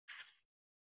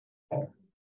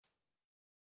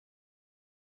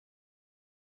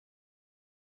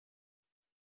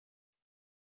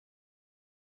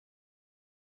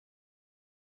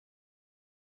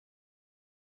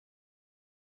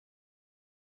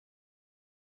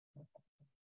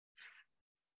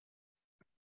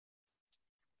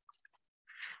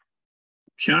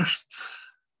Ceart.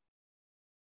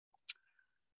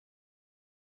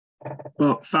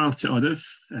 Well, fáilte odh,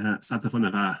 sada fan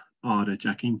ára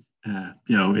jacking,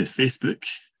 bio i Facebook,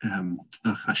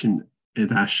 ach hasin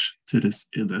idash tudis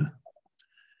eile.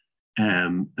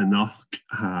 Enoch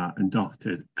ha an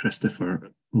Dotair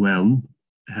Christopher Lewin,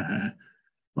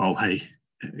 well, hey,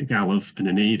 galaf in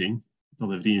an Èirinn,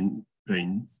 dal vriend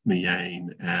brain me een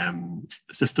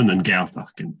siostam an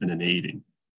Gaeltacht in an Èirinn.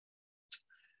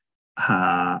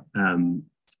 Ha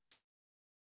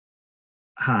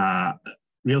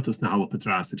Riaghaltas na h-Alba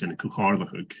an-dràsta gen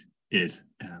co-chomhairleachadh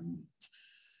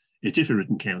differ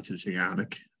rudan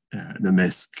Gailtacht na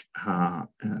measg ha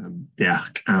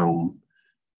beagan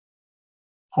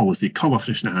policy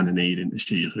co-chomhairleachadh na an Èirinn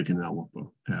stèidheachadh in h-Alba.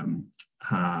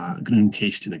 Ha grún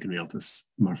céistin ag an Riaghaltas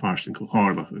mar farstin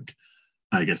co-chomhairleachadh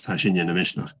agus ha sin na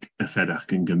mìneachaidh a feadach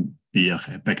gan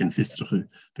beagan fistracha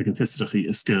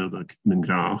is sgìrean min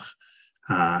grach.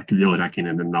 Gleorach in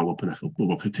an h-Alba nach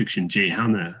bhuapa tuirt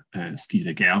dèanamh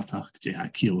sgìrean Gaeltacht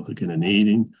dèanamh in an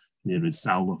Èirinn, níorad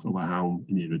saolach a lehaun,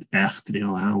 níorad eachtarí a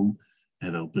lehaun,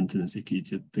 fel buntan is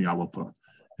icíide de h-Alba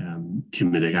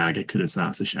cymryd ag cwrdd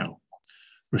sa seo.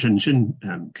 Mar sin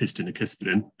cystin y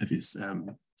cysbryn, a fys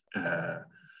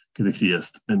gyda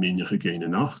chriast y mìneachaidh gain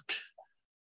yn och,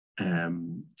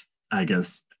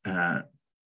 agus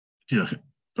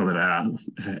dal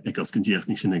egos gyndiach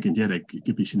ni sy'n gyndiareg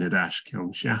gybi sy'n rash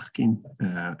cawn siachgin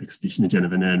ag sbi sy'n gen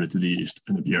van ernwyd y leist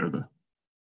yn y björda.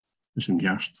 Mar sin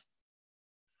geart.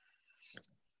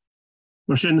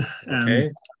 Mar sin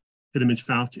pyramid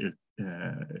fáilte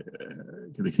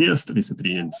gyda chriast a fys y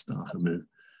brian stach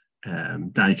am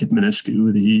daicad measg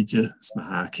uair a híide sma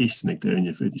ha céistin ag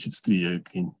daine fuid is stríag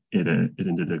in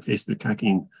an Facebook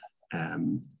hacking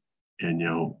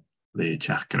le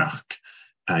teachgrach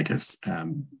agus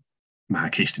ma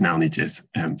céistin áníide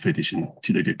fuid is an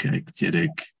tíideag ag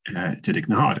deireadh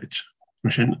na háirid.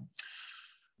 Mar sin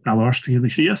ráláirsta hí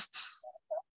chriast.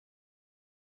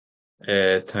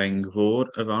 Thank you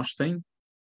a bharsting.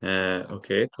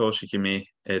 Okay, toisig mi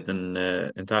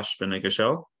an taisbin agus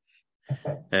seo.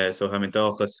 So ha mi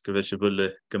dachas go bhfuil se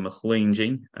bhuile go mo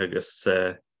chlínging agus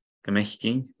go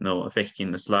meachcin nó a feicin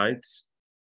na slides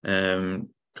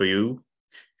go you.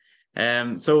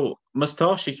 So mas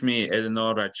táisig mi an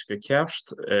áráid go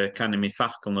cearst can mi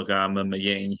fachcal na gama ma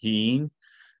dhéin hín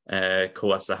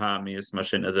coas a hami is mar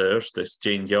sin a dhirst is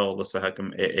Jane Geollas a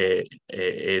hagam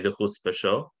de chuspa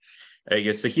seo.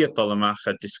 Agus a hiadal amach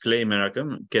a disclaimer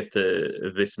agam get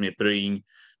vis mi bring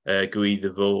gwydd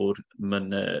y fôr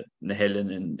na helen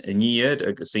yn iad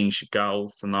agus un si gael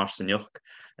san arsenioch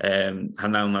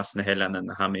hanawn nas na helen yn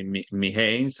hami mi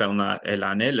hein sawn na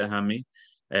elan eile hami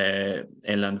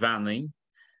elan fanning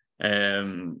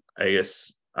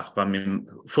agus ach ba mi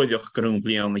ffwydioch grwn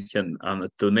blion ich an y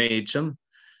donation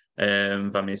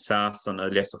ba mi sas an y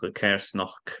leasach y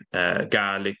kersnoch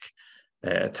gaelig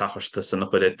tachostas yn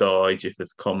o'ch wedi doed if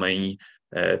it's coming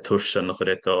twrsan o'ch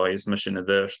wedi doed is mysyn y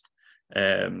ddyrst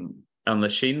an la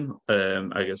sin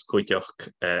agus coiteach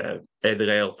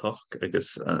Gaidhealtachd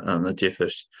agus an a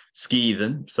differs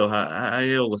sgìrean so ha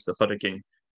eolas a choriging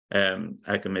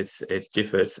agam it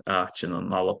differs achin an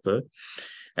h-Alba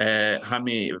ha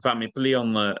mi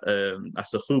blion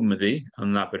as a chumadi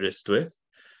an nabaristwyth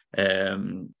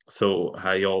so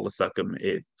ha eolas agam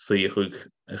it sliachug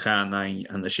chanain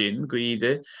an la sin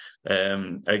gwyde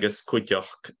agus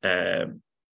coiteach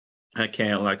ha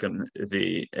cean agam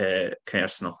the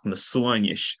kersnoch na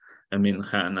soanish a min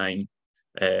chanain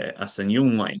as an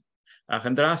jonglein. Ach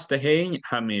an-dràsta hein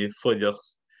ha mi ffwydioch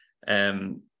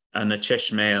an a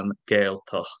cheshmean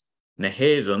Gaeltacht na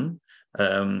Èirinn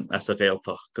as a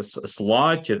Gaeltacht gus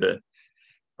sláidide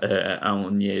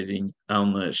an Èirinn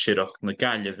an siroch na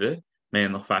Gaillimhe me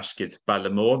noch fascid Bile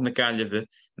Chànan na Gaillimhe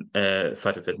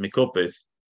farfyd mi gobydd.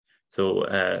 So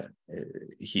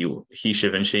he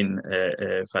shivan sin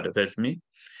farfyd mi.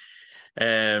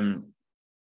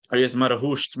 Agus mar a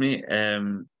húst mi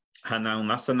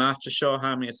hanawn as an acha seo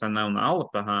hami as hanawn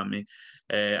h-Alba hami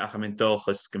ach am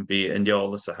dochas gan bi an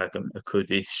eolas a hagam a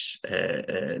cudish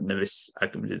na vis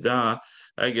agam da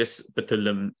agus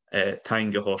betulum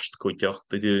taingehost cuideach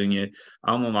de gúine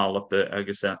an h-Alba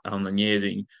agus an an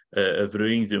Èirinn a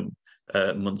bhrúingdúm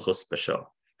mun chuspa seo.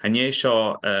 Hané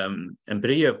seo an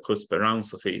bríomh chuspa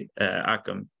ránsachaí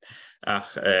agam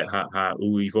ach ha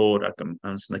úi bhór agam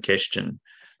ans na ceistin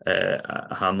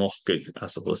ha nochgig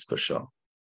as a chuspa seo.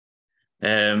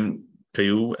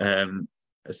 Priú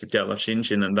is a geall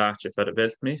sin an dáte fer a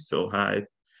bheith mi, so ha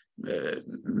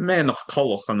mé noch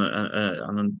coloch an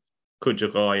an cuide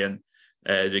gáin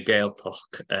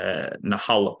Riaghaltachd na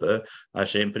h-Alba a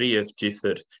sé bríomh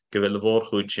dífar go bhfuil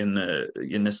bhórchuid in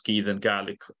na sgìrean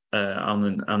Gaeilge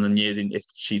an an-Èirinn is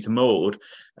siad mór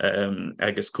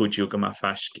agus cúidiú go má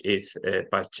feisc is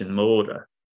bailtin móra.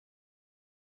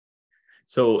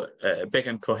 So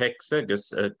beagan co-hexa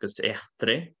agus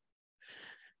éachtre.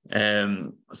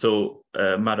 So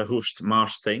mar a thuaist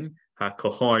marsting ha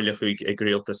co-chomhairleachadh ag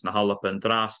Gaeltacht na h-Alba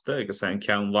an-dràsta agus an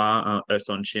ceann lá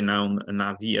son sin an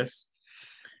a-bhos.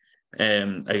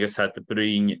 Agus had de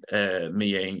bring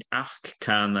me ach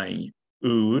canai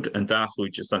úd an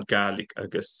dachuid is an Gaeilge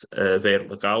agus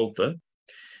Riaghalta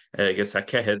agus ha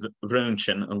cehead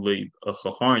roinsin an líb a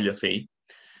cho-chomhairleachadh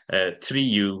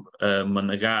tríú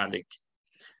mìneachaidh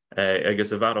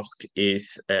agus a bharach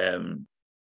is Gaillimhe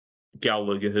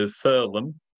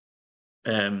furlam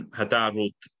ha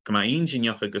darúd go má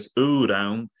ionnsachadh agus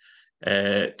úrán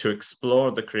to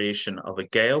explore the creation of a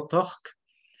Gaeltacht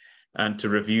and to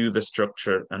review the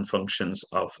structure and functions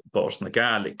of Bors na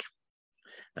Gaeilge.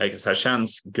 Agus ha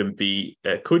seans gan bí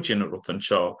cúidin rudan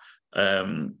seo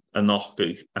an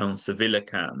nachchuig an sa Bile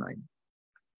Chànan.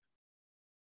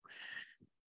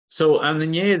 So an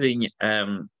an-Èirinn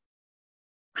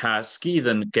ha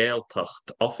sgìrean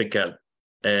Gaeltacht official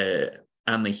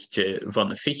aithnichte van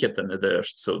de fichetan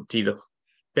adurst, so die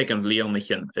beagan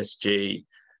leasanan is je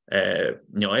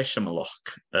h-Alba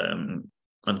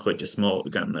an chuide smó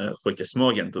gan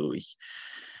dúich.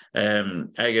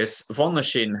 Agus bhana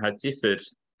sin ha differ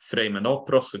frame an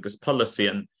oproch agus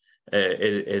policy'n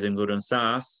an gur an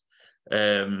sás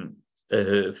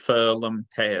furlam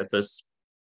theadas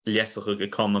leasachadh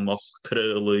economach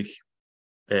crúlaigh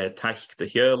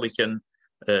d'fhaodamaid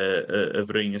a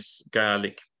bhringas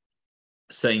Gaeilge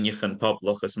sainechan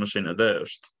poblach as mar sin a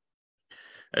dúirst.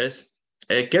 Is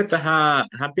get ha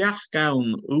beach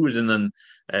gawn údanan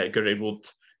gur é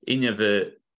bhd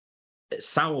inne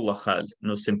saolachal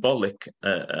no symbolic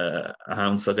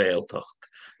an sa Gaeltacht.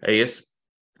 Is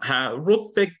ha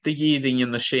rudbeg de dhéiring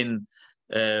in na sin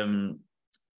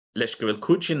leis go bhfuil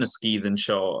cúidin na sgìrean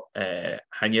seo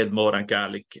hainead mór an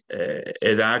Gaeilge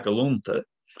Riaghaltachd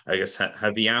agus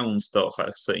ha bhí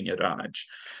anstocha sa inne ráid.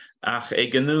 Ach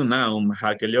ag an nú nám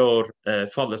ha go leor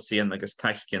follasíon agus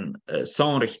taithcin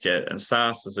sánrichte an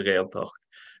sás as a Gaeltacht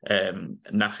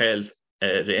nach chail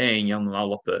Èirinn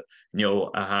an-Alba neo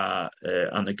a ha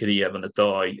an a gríomh an a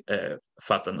dóid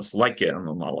fatan as leige an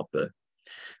an-Alba.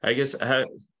 Agus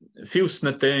fiús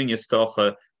na dúine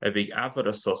stocha a bhí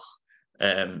afarasach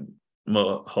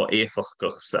mo ho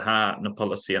éfachgach sa ha na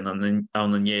policy'n an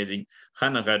an-Èirinn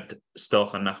chanagad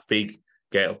stocha nach big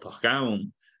Gaeltacht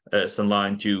gawn san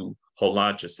láin dú ho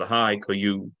láide sa ha co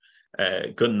yú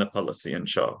gun na policy'n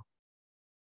seo.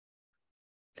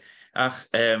 Ach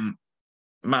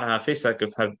mar ha fisa go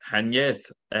hainead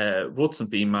rudsan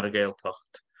bí mar a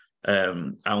Gaeltacht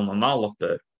an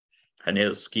an-Alba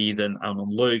hainead sgìrean an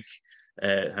an-Lug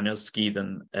hainead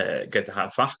sgìrean get ha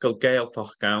fachgal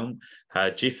Gaeltacht gawn ha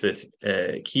jiffid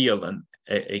cíalan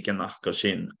ag an achgal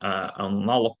sin an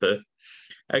an-Alba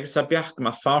agus a beach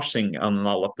ma farsing an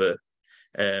an-Alba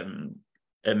a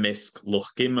measg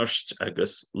luch gimmerst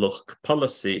agus luch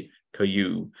policy co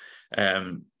yú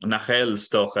nach chail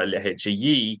stocha le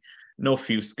h-Alba no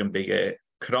fiús gan bige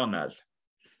cronad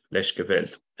leis go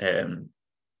bhfuil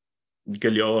go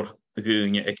leor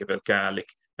dhuinn ag go bhfuil Gaeilge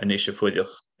an is a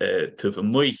fuideach tu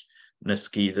bh na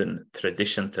sgìrean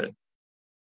tradiisianta.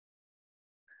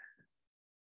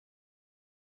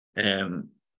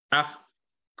 Ach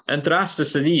an-dràsta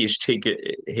sa níos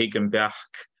hiag an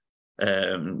beach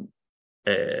an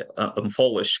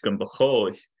fólis gan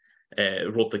bachóid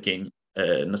rudagin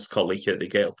na scoilge de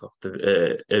Gaeltacht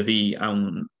a bhí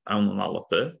an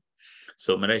an-Alba.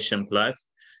 So mar éis sin pleid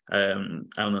an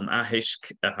an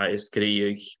aithnichte a ha is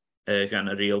gríomh gan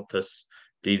a Riaghaltas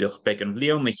díadach beagan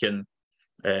bhliaonachan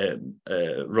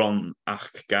ron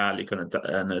ach Gaeilge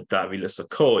an a dáhílas a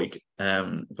cóig.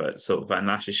 So bhain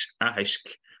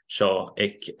aithnichte seo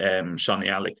ag seán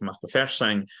ealaigh meach go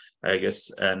fersain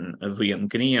agus an bhí an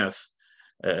gníomh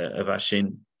a bheit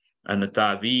sin an a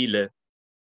dáhíle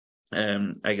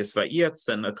agus bheit iad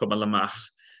san a cuma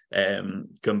amach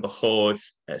gon bachóid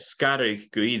sgaraigh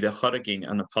go iad a choragin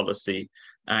an a policy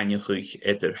aithniúchuig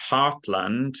idir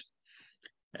Heartland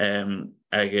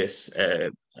agus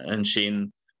an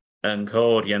sin an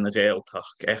cóir an a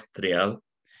Gaeltacht echtrial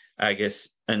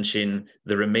agus an sin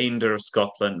the remainder of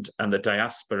Scotland and the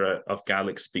diaspora of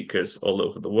Gaelic speakers all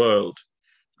over the world,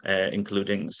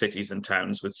 including cities and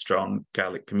towns with strong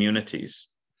Gaelic communities.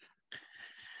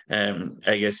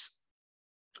 Agus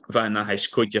bhain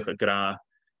h-Alba gra,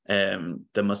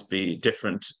 there must be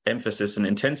different emphasis and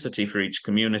intensity for each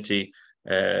community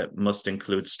must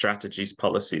include strategies,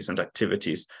 policies, and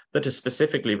activities that are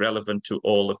specifically relevant to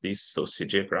all of these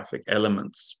sociogeographic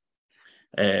elements.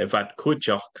 Vad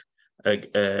cúideach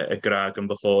a graag an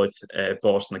behoid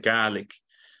bors na Gaelig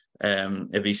a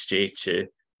bhí stéitse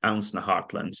ans na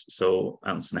Heartlands, so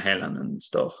ans na Héileann an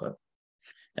stocha.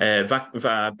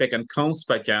 Va beagan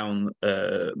conspa gawn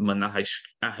man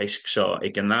aithnichte seo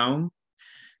ag an nám,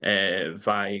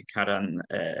 vai caran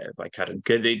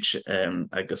gydig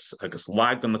agus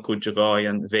lag an na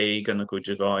cúideáin, véig an na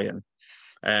cúideáin.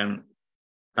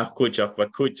 Ach cúideach va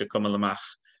cúide cummal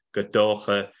amach go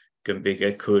dócha gan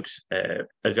bige cúd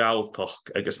a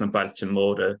Gaeltacht agus na Bailte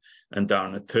móra an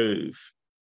darna túh.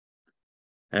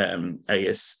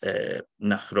 Agus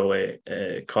nach roi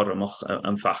corramach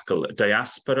an fachgal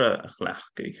diaspora a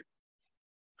chlachgaigh.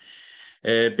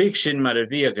 Big sin mar a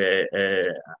bhíoga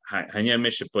hanya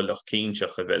mis a bullach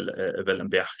cínseach a bhfuil an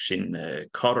beach sin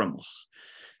corramach.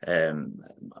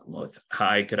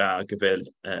 Haigra go bhfuil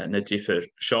na ddífar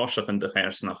seoiseach an de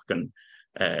chéirsnach gan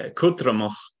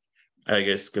cútramach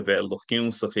agus go bhfuil loch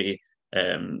ionnsachadh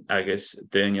agus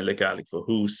duine le Gaeilge fa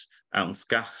hús ans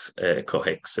gach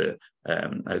co-heicse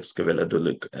agus go bhfuil a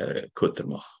dúladh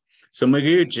cútramach. So mar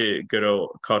gúide go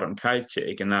raibh coran caiilte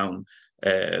ag an nám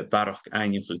barach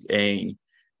ainiuchig ein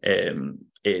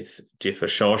iad differ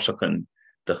seoiseachan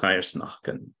de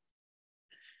chairsnachgan.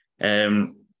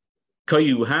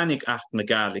 Coiú hanig ach na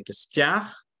Gaeilge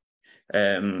isteach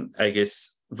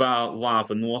agus bha láh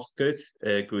an nuachgad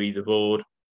gúid a bhór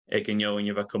ag an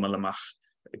neoine bha cummal amach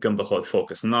gan behoid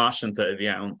fócus náisianta a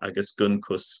bheann agus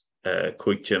guncus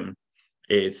cúitim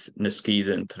iad na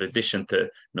scídan tradiisianta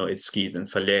nó iad scídan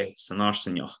falé san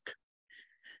arsanneach.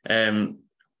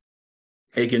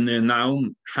 Ag an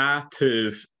nám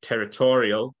túh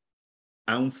territorial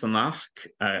ansanach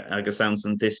agus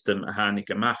ansan distam a hánig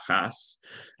amachas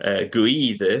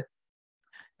guide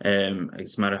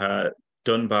agus mar ha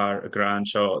Dunbar a gran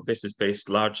seo. This is based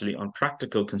largely on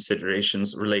practical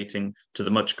considerations relating to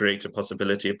the much greater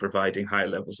possibility of providing high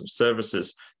levels of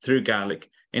services through Gaelic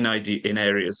in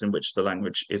areas in which the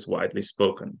language is widely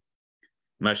spoken.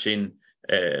 Mar sin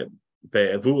be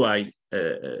a bhuai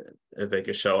a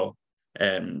bheith seo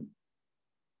gan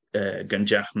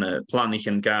deach na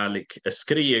planigh Gaelic a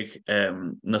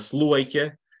sgìrean na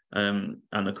slúige an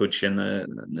a cúid sin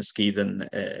na scídan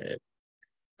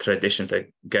tradiisianta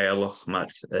Gaelach mar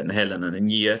na Héileann an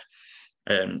níor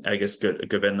agus go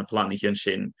bheith na planigh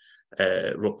sin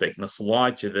rugbeig na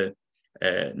sláidethe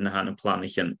na hana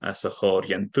planigh as a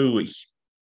chóiríonn dhuinn.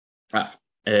 Ag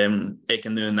an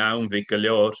nám bhí go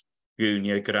leor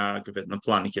gúine gra go bheith na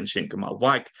planigh sin go má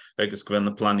bhaig agus go bheith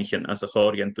na planigh as a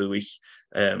chóiríonn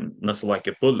dhuinn na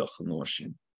sláige bullach an uair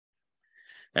sin.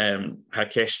 Ha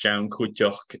ceisteann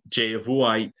cúideach dé a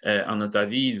bhuai an a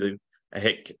Davíadú a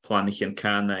heic planigh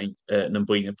canain na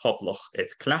buine poblach iad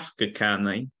cleachga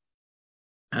canain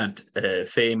and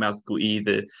féimead go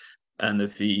iad an a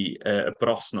bhí a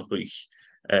brosnach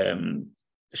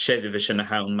séidir sin na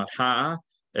hain mar ha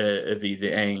a bhí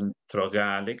de ein tro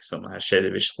Gaeilge, so ma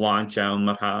séidir sláinte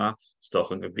mar ha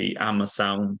stochan go bhí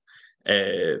amasaun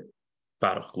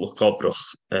barach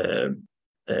glochobrach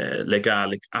le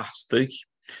Gaeilge astaigh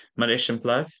mar sin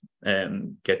pleth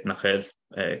get nach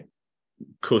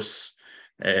cus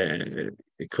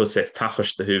éith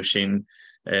tachasta thuh sin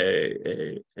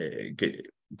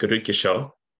goruice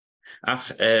seo.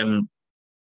 Ach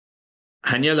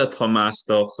Hanile Thomas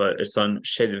doch san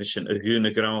séidir sin a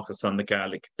dhúna grancha san na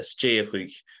Gaeilge a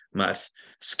stéchuig mar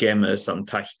scéime san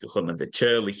taichte chum an de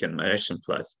teirlichen mar sin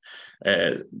pleth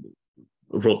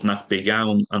rud nach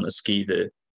beagan an a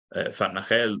scíide fan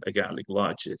nach a Gaeilge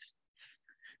láidead.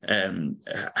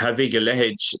 Ha bhí go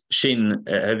lehéid sin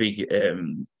ha bhí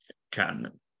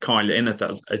can cáil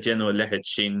inatal a déanú lehéid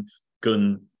sin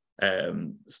gun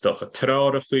stocha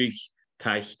trárachuig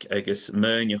taicht agus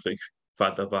mìneachaidh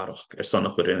fad a bharach sanna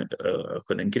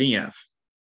chun an gríamh.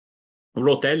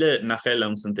 Rud eile nach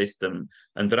an san distam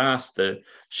an-dràsta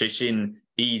sé sin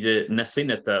iad na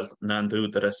sinatal na an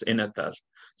dúdaras inatal.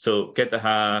 So get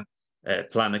ha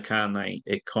plana canain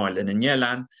ag cáil in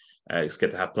Èirinn, agus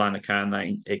get ha plana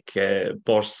canain ag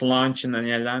bor sláintin in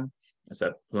Èirinn, as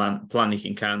a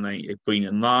planigh canain ag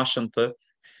buine náisianta.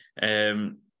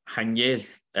 Hannéal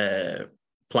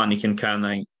planigh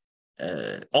canain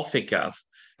othigh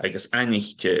agus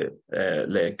aithnichte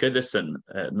le Godasan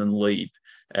nan líb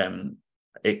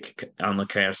ag anna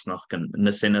céirsnach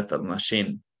na sinatal na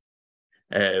sin.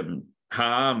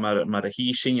 Ha mar a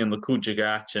hí sin an na cúide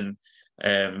gáin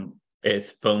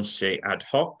iad bons sé ad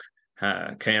hoc,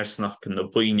 ha céirsnach na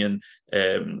buinen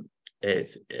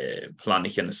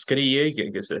planich yn ysgriig,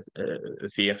 agus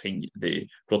fiaching de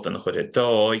rudan chwre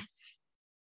doi.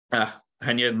 Ach,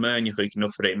 hynny'n mìneachaidh no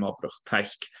frame obrach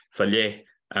taich falle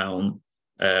awn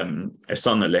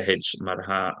son lehid mar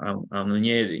ha an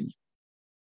unéring.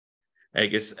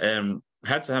 Agus,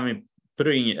 het sa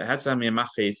mi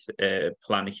machid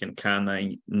planich yn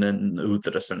canain nyn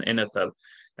údras yn inatal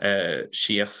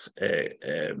siach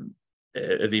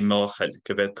fi mochad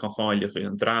gyfed co-chomhairleachadh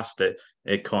an-dràsta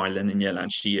coilen yn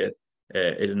ielan siad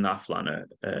i'r naflan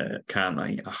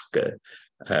canain ach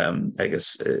agus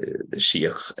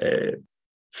siach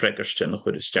fregarstyn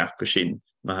chwyd ysdiach gysyn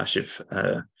mae hasif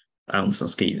awn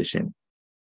sy'n sgìide sin.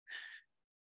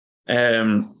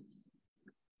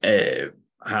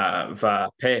 Va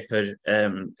paper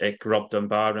ag robdan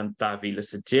bar an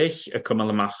 2010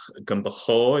 cumach gan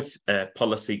bechoid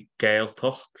policy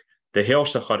Gaeltacht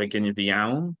dh'fhaodamaid gin bhí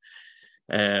ann.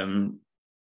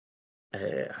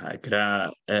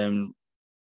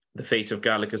 The fate of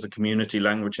Gaelic as a community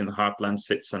language in the heartland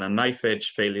sits on a knife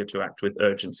edge. Failure to act with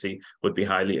urgency would be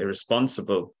highly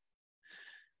irresponsible.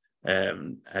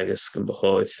 Agus gan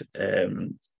bechoid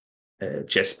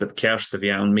jespad cearsta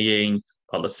bhí ann míon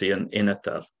policy an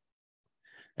inatal.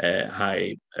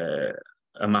 Hai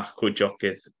amach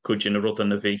cúidin a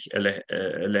rudan a bhí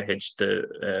lehéid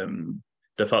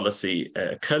de policy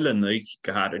cullenúig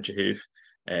gohard juh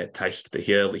taich de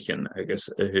heerlichen agus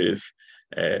a huv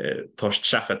tocht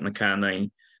chachad na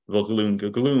canain vo gloon go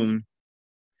gloon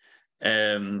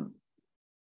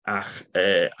ach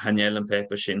hanelen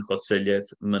peper sin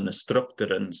chosiliad mun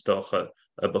structuren stocha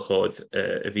a bechoid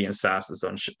a vi an sas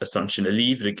an sin a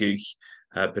livre guch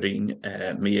brin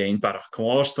mi ein barach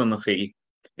kwastan chi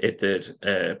idir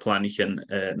planichen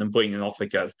na boingen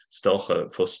officer stocha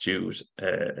fostuur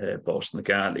bos na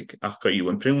Gaelig ach go you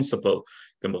in principle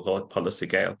gan bechoid policy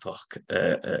Gaeltacht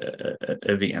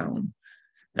a vi ann.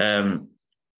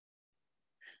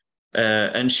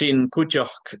 En sin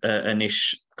cúideach an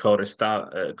is choris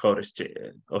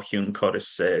ochún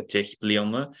choris 10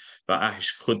 bliana ba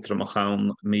ahis chudramach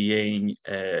an mi ein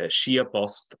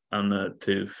siapost an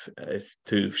túf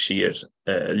siar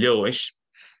leis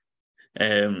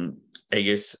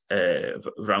agus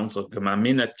rounds go ma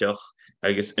mìneachaidh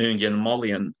agus ungin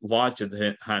molian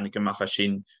láidir hannig gomacha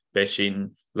sin be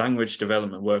sin language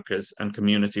development workers and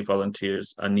community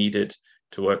volunteers are needed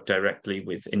to work directly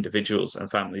with individuals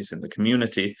and families in the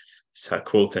community. Sa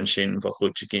quote and shin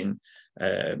vochugin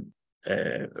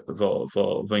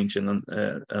voinchen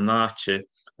an arche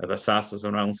of assassins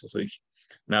around the.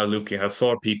 Now look, you have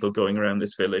 4 people going around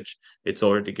this village. It's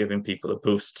already giving people a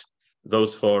boost.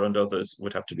 Those 4 and others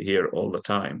would have to be here all the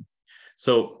time.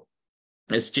 So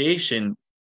as Jason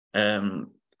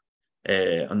on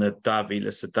the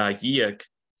Gàidhealtachd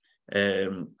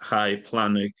hai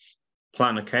planne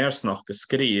keirsnach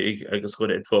geskriig agus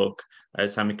chud fog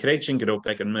as ha mi kreitjin gerop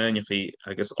ag an mìneachaidh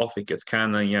agus officydd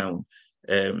cana iawn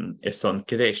is an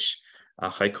gris a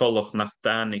chai coloch nach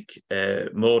danig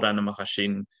mór anamach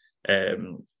sin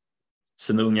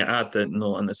sanúne ada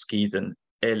no an sgìrean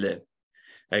eile.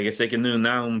 Agus ag nú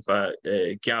naam va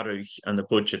garúch an the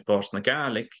budget bors na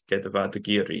Gaelic get va de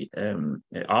géri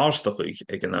ástochuig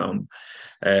ag an naam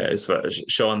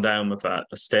Sean down of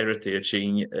austerity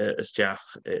sin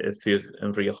isteach fyr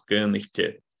an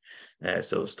Riaghaltachd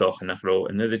so stoch nach ro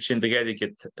en nu sin de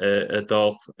Gaeilge a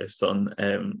dal is an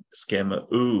skema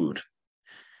úr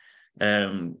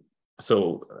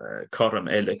so choram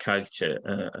eile caiilte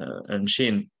an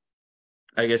sin.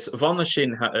 Agus vanna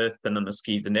sin ha ben an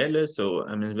sgìrean eile, so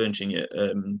I'm wünschen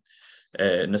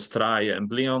na straie an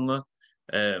bliana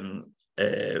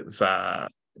va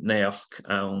neach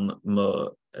an ma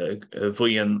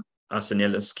bhuinn as an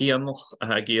eile sgìreanach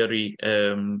a géri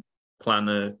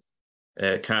planne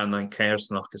canain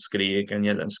keirsnach geskriig an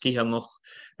eile an sgìreanach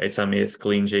eit am éith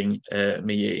glinging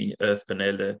mi ben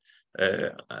eile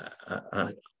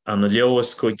an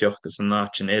leoas cúideach gus an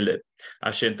náin eile.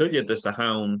 A sin dúile is a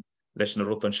haun leis na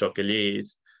rudan seo go léad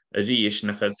a ríis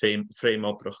nach frame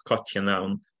obrach cotjan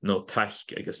ann nó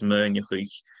taich agus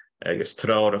mìneachaidh agus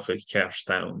trárachaidh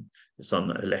cearstán is an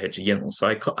lehéid dhéanamh. So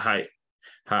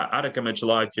ha aragaid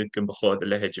láideú gan bechoid a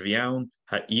lehéid bhí ann,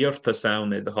 ha íorta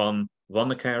saon iad hon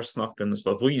vanna keirsnach agus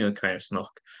ba bhuine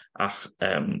keirsnach ach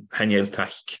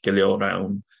Gàidhealtachd go leor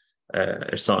ann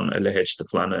son a lehéid de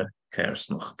flanne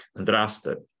keirsnach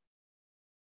an-dràsta.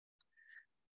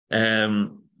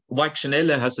 Like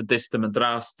Chanella has a distam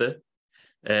an-dràsta.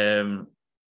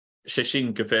 Sé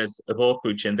sin gefed a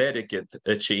bhócúid sin derigid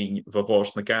a sin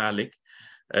bhbors na Gaelig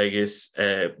agus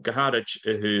goharad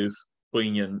a huv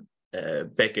buinen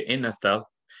bege inatal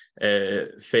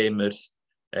fémer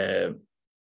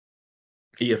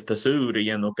íomhtas úr I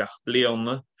dhéanamh gach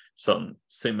bliana son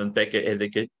Simon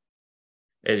Begge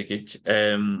Eirigid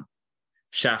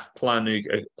seach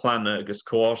plana agus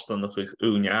cóstan nach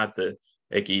úneada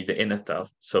ag iad inatal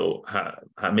so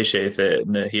ha misé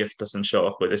na híomhtas an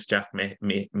seo chuid isteach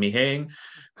mi héin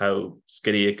how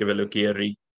sgìrean go bhfuil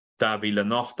géirí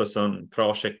 2008 son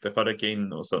project a choragin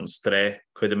nó son stré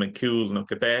chuid am an cúil nó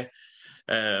go bé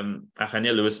a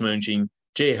chanile is mún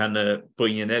Jé han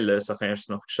buin eile sa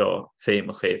chéirsnach seo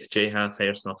féimechéad, Jé han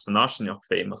chéirsnach sa náisiúneach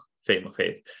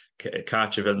féimechéad.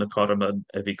 Cáte bhfuil na corman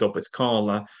a bhí gobad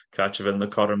cála, cáte bhfuil na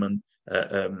corman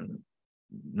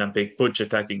na big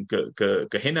budget agin go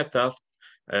hinnetal,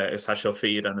 is ha seo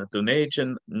fír an a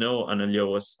donation, nó an a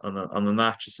leoas an a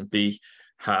náis an bí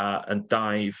ha an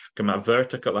daimh go ma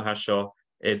vertical a ha seo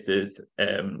idir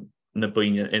na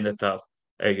buin innetal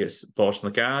agus bás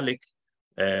na Gaeltacht,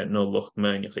 nó lucht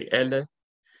mìneachaidh eile.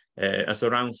 As a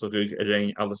round so good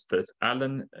Èirinn Alistair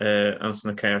Allen ans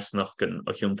na céirsnach gan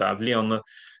a hiún bliana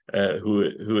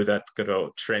who that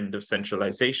got trend of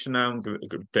centralization now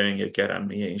doing a get am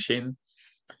in sin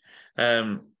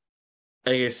I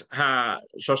guess ha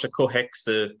seo a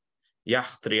co-hexa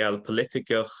real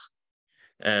politicach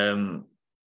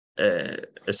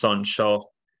is on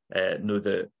seo nu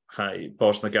de chai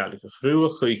bás na Gaeltacht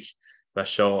ruúach ba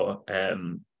seo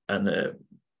an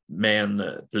men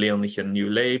blianach New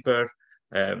Labour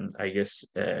I guess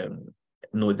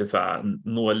no de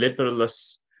no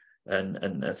liberalist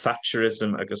and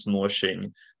Thatcherism agus no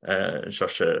sin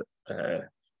such a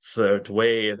third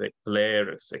way like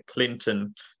Blair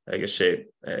Clinton I guess sé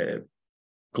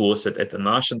glosed at the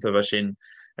nation of sin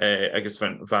I guess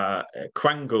when va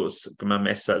quangos goma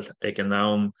mesel ag an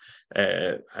naam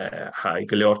ha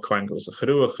goleor quangos a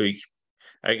chruach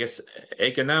I guess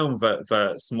ag an naam va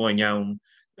smó naam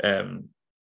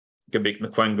gebig na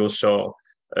quangos seo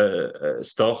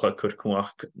stocha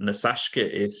kurkuach na saske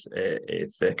is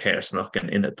céirsnach an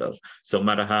inadal so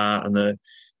mar ha an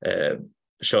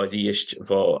seo díist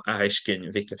bhá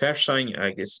ahiscin Vic Fersain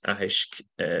agus ahisc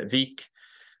Vic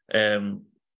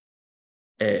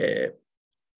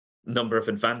number of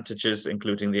advantages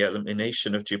including the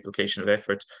elimination of duplication of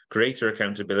effort, greater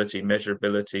accountability,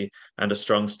 measurability and a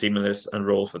strong stimulus and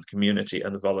role for the community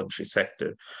and the voluntary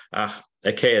sector. Ach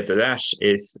a céad a leis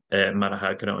is mar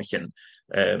ha gnáin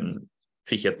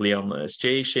fichiad bliana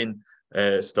station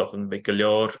stochan me go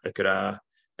leor a gra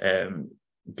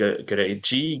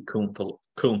G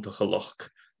cúntach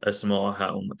as má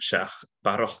haun seach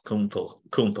barach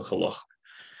cúntach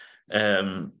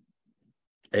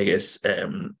agus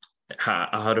ha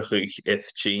aharchuig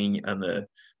ithtín an a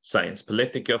science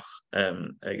politicach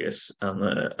agus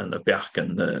an a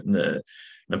beagan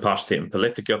na pástíim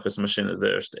politicach is mar sinna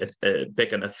dúirt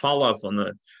beagan a falla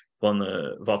van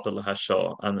vatal ha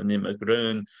seo an a nimime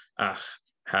grún ach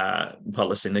ha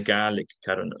policy na Gaeltacht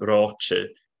kar an ráte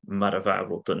mar a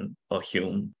bhhailtan ó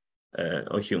hiún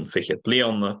fichiad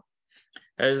bliana.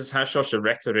 Is ha seo a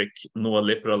rhetoric nó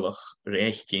liberalach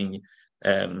réchking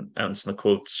ans na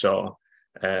quote seo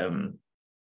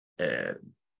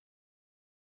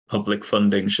public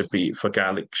funding should be for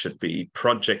Gaelic should be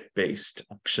project-based,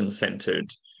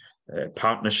 action-centered,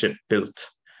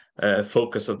 partnership-built.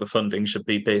 Focus of the funding should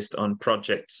be based on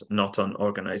projects, not on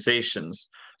organizations.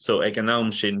 So ag an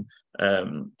am sin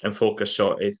and focus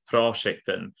seo is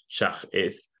projecten seach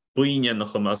is buine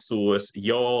nach chuma suas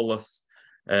jálas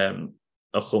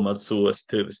a chuma suas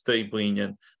tubstay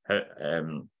buine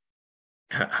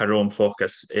haar own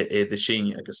focus de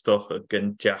sin agus stocha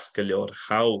gan deach go leor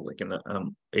chawl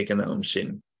ag an am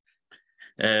sin.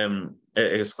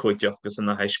 Agus coideachgus an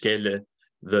na haiscéile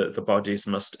the bodies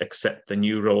must accept the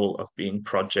new role of being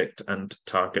project and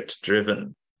target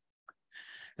driven.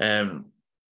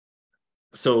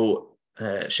 So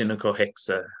sinna go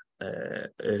hexa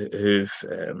who've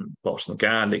bos na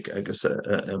Gaeltacht agus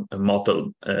a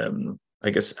model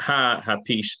agus ha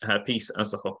piece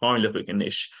as a cho-chomhairleachadh gan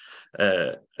isis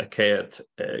a céad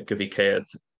go bhí céad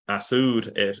asúd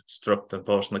strucht an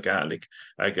bos na Gaeltacht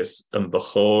agus an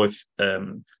bachóid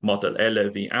model eile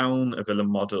bhí ann a bhfuil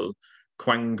an model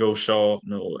quango seo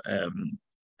no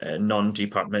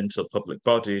non-departmental public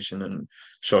bodies and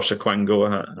seo se quango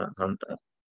han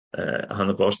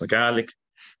a bos na Gaeltacht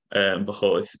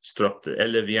bachóid strucht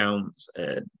eile bhí ann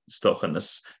stochan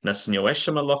na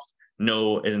snioeisiamalach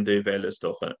no in de vele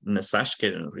stocha na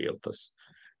sgìrean Riaghaltas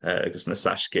agus na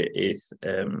sgìrean is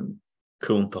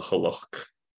cúntachalach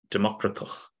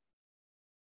democratach.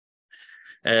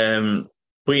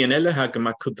 Buin eile ha go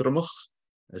ma cudramach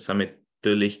is ha mit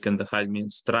dulich gan de chailmíon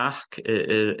strach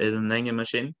an enge mar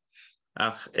sin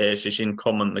ach sé sin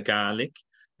common na Gaeltacht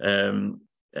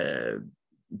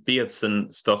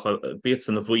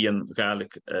beatsan a bhuinn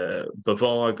Gaelach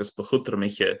bevá agus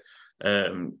bechudramiche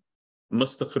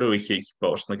musta cruúigh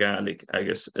bás na Gaelach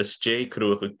agus is dé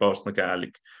cruúigh bás na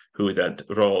Gaelach hu dat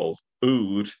rál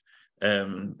úr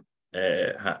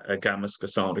a gamas go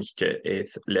sanrichte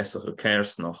éith leisach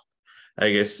céirsnach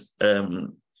agus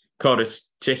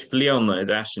choris teich blianna id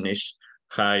asin is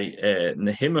chai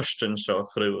na himmerstan seo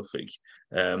cruúigh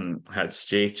had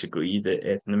stéite go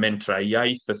ide na mentra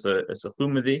iaith as a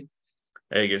humidi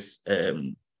agus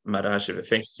mar a se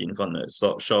fechtin van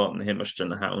seo na himmerstan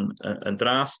na haun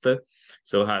an-dràsta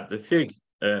so had de fig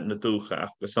na dúcha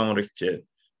go sanrichte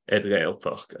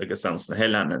Gaeltacht agus ans na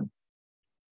h-Alba.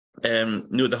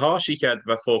 Nu de háisiad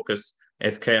bheit fócus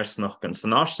céirsnach an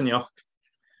san áisteanach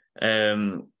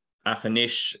ach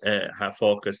anis ha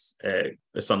fócus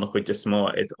san nach chuide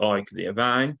smá áicdí a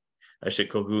bhain a sé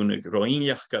cohúnach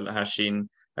roiíneach go le sin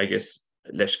agus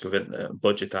leis go bhfuil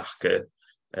budgetach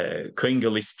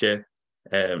Gaillimhe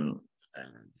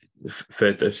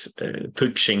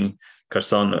tuigsing chu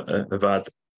san a bhd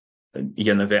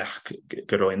dhéana bheach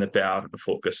go raibh na bear na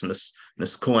fócus na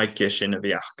scoice sin a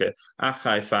bheachcha a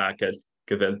chaid fagad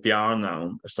go bhfuil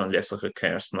bearnán ar san leisach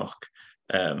céirsnach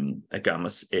a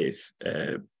gamas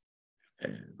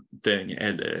duine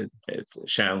eile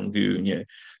sean gúne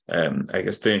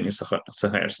agus duine sa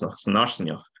chéirsnach san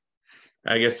áisteanach.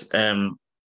 Agus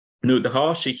nu de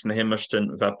háisiich na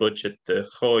himmerstan bheit budget de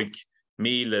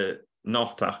 5,000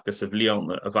 náchtach agus a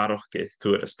bbliana a bharachgéith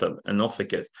túrastal an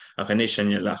ofigeith ach anis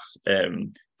an lech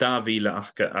 2,000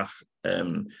 ach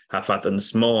ha fat an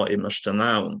smá immerstan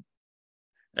nán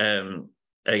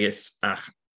agus ach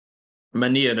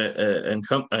manier an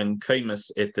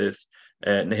caiimas idir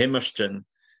na himmerstan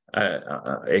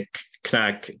ag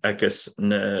cnag agus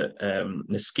na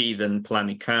scídan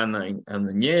planicánain an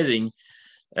na néing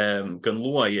gan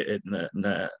luaie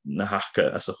na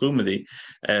hacha as a chumadi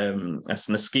as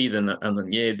na scídan an na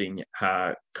néing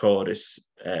ha choris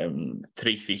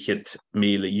 3,000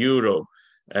 euro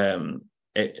a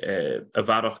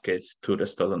bharachgéith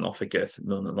túrastal an ofigeith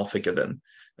nó an ofigedan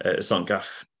san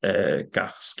gach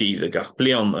scíide gach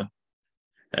blianna.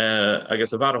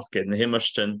 Agus a bharachgéith na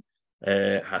himmerstan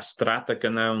ha strata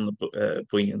ganán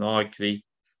buin an áicdí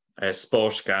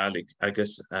spórsgalig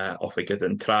agus ofigeith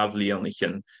an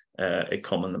travlíanachin ag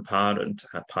common an parent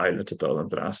ha piloted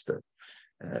an-dràsta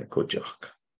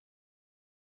coideach.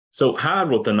 So ha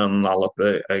rudan an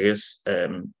nalapa agus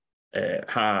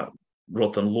ha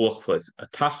rudan lochfud a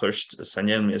tachirst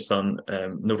san san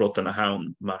na rudan a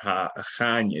haun mar ha a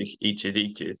cháinich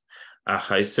iad a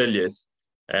chaisiliad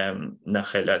na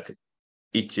chailad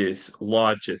iad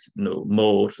láidith nó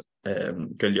mór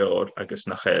go leor agus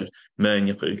na chail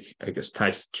mìneachaidh agus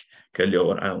taich go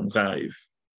leor ann raibh.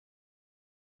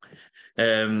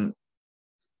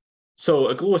 So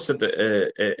a glós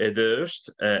dúirst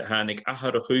hánig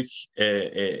athrachuig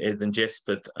an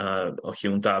jespad ó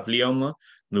hiún dábhlianna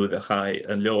nó de chai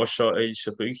an leor seo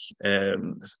éilsechuig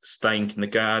stainc na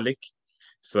Gaelach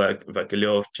so bheit go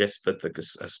leor jespad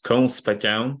agus as conspa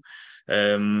deann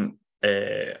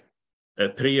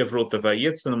príomh rud a bheith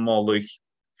iad san máluch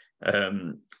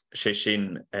sé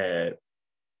sin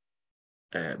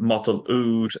matal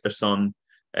úr ar san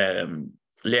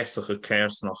leisach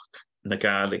céirsnach na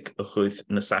Gaelach a chuid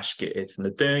na sasce na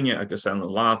duine agus an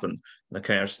lávan na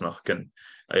céirsnachgan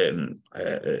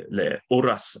le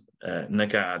oras na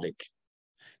Gaelach.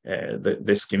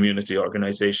 This community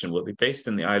organization will be based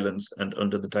in the islands and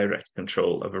under the direct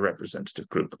control of a representative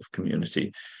group of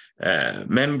community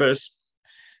members.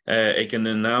 Ag an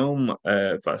naam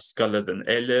was scalad an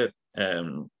eile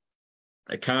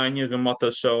a cáine go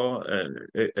mata seo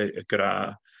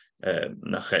gra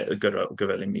go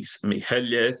bhfuil mí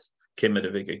heilead cimid a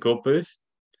bhíh gobuth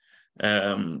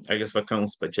agus bha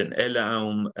conspa gin eile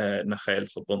ann na chail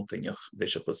chobuntainneach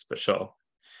bhís a chuspa seo.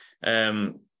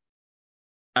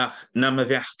 Ach na ma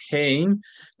bheach céin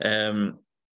han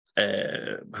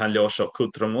leo seo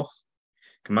cútramach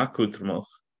gma cútramach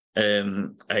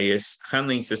agus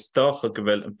chaning sa stácha go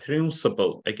bhfuil an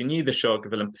principal ag gníide seo go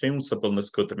bhfuil an principal na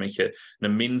scútramiche na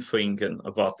minfuingen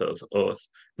a bhatal os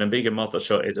na bhíige mata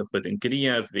seo idir chud an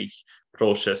gríomhhíh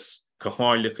próses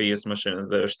co-chomhairleachadh is mar sin a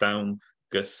bhir stam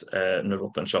gus na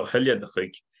rutan seo heileadach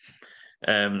chuig.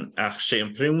 Ach sé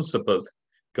an principal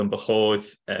gan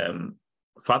bechoid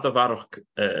fad a bharach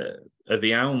a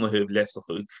bhí ann a thuh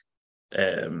leisach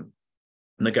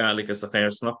na Gaelach as a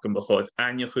chéirsnach gan bechoid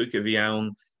ainechuig a bhí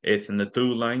ann in na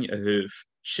dúlain a thuh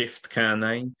shift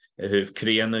cánain a thuh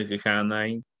críanna go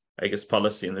cánain agus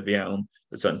policy na bhí ann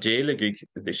is an déalaigh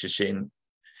dhí sé sin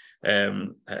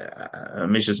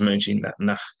mis muin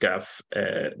nach gaf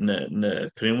na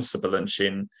principal an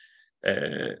sin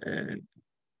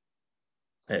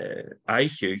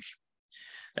aichiúg.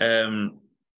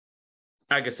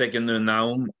 Agus ag an nu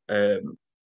nám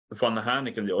van na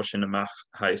hánig an leo sin amach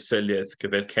ha siliad go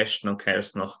bhfuil ceisnú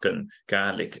céirsnach gan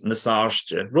Gaeilge na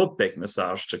sáiste, rubbig na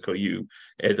sáiste go dú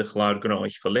de chláir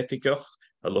gnáich politicoch,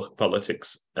 a lucht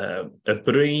politics a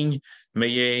brín mé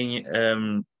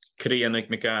críannig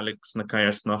na Gaelics na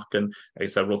céirsnach gan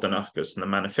agus a rudan agus na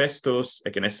manifestos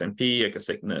ag an SNP agus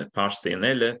ag na páirtí an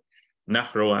eile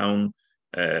nach ró ann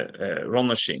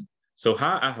runna sin. So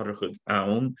ha athrachuig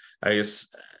ann agus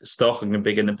stocha na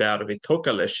beagan na bear bhí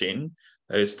tuga le sin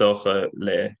agus stocha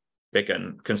le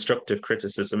beagan constructive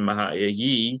criticism ma ha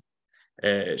dhí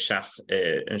seach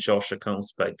an seoirse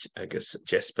conspad agus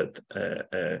jespad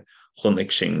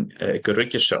chunig sin go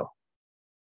rige seo.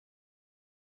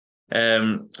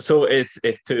 So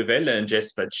if tú bheile an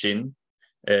jespad sin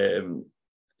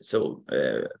so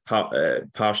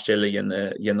páirteile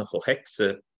dhéanana cho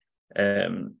heicse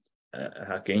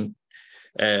hacking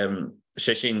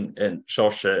sé sin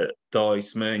seoirse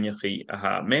dáis mìneachaidh a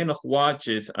ha mé nach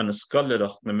bháidead an na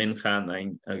scoileadach na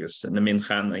mìneachaidh agus na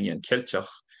mìneachaidh an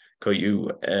Gaeltacht go dú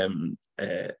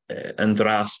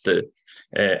an-dràsta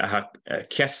a ha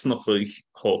ceasnachuig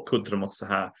cho cúdramach sa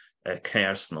ha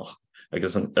céirsnach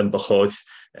agus an bhfáid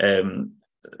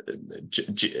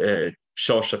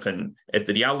seoirseachan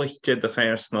Riaghaltachd de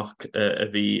chéirsnach a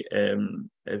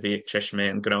bhí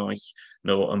teisméin gráich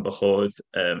nó an bhfáid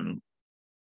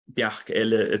beach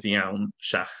eile a bhí ann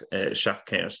seach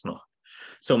céirsnach.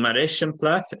 So mar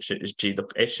éisimpla is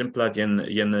díadach éisimpla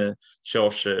dhéanana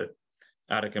seoirse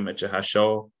airgimiid a ha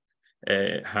seo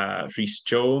ha Rhys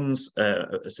Jones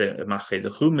machchéad a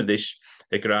chumadis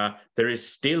there is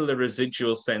still a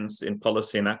residual sense in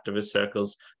policy and activist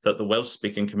circles that the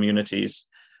Welsh-speaking communities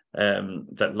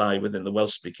that lie within the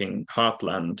Welsh-speaking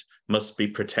heartland must be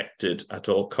protected at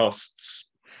all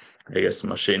costs. I guess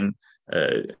machine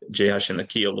sin a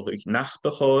cíolúig nach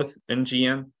beáid in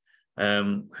Gian.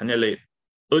 Hanile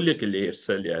uligeléir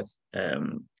siliad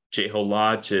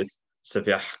hóláidead sa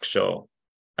bheach seo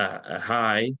a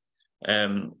hai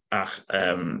ach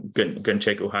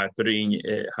gunte go ha brín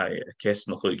ha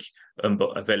ceasnachuig a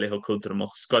bheile ho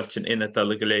cúdramach scoiltin ina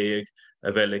dalageléig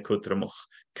a bheile cúdramach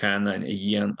canan a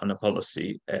dhéan an a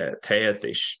policy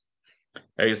téadis.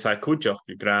 Agus ha cúdeach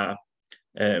go gra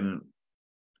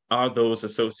are those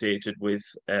associated with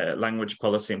language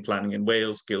policy and planning in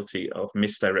Wales guilty of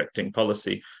misdirecting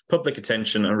policy, public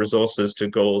attention and resources to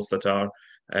goals that are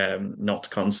not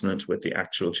consonant with the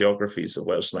actual geographies of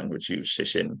Welsh language use?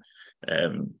 Shishin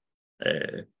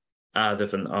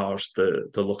adh an ars the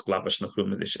luch lavish na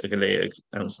chumadis a galéig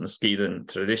ans na sgìrean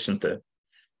tradiisianta.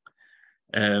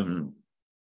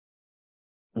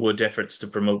 Would efforts to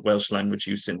promote Welsh language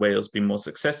use in Wales be more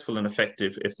successful and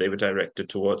effective if they were directed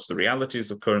towards the realities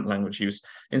of current language use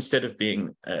instead of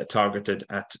being targeted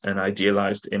at an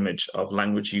idealized image of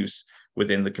language use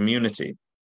within the community?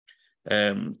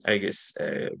 I guess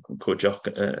Cojoch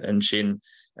and Shin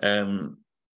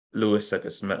Lewis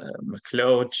agus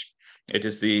MacLeod. It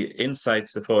is the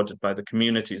insights afforded by the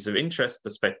communities of interest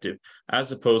perspective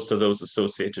as opposed to those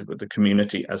associated with the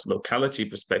community as locality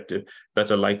perspective that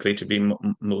are likely to be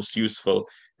most useful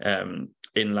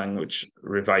in language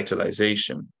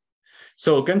revitalization.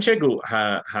 So ganchegu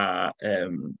ha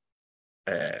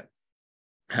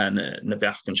na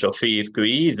beachcan seo fíomh go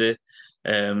iad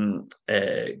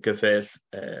go bhfuil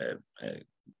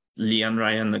Líon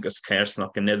Ryan agus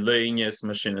céirsnach in leis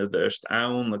mar sin a dúirt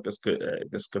ann agus go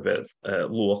bhfuil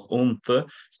luach únta,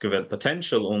 gus go bhfuil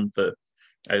potential únta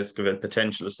agus go bhfuil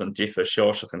potential an difa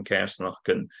seoirseach an céirsnach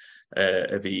gan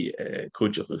a bhí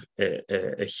cúideach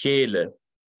a chéile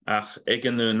ach ag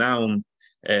an nu nán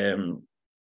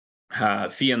ha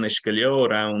fianis go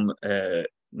leor ann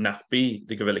nach bí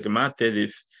de go bhfuil go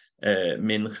mátaidir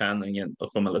mìneachaidh a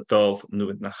chumala dál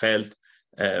nuair nach chéilt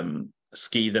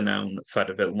sgìrean ann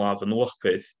far a bhfuil máh an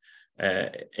uachgaid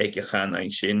ag a chanan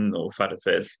sin ó far a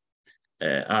bhfuil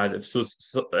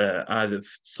adh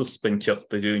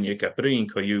suspinteocht a dúine a brín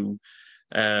coú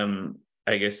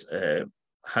agus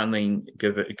haning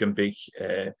gan big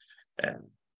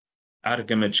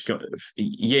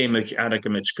dhéimig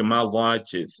argamid go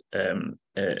máláidead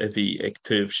a bhí ag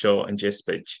túbh seo an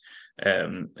jespid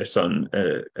son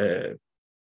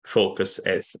fócus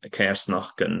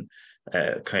céirsnach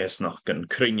gan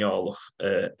crinneálach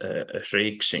a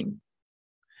réig sin.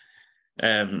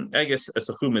 Agus as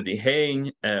a chumadí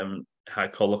héin ha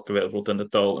colach go bhfuil rudan a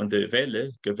dul an dú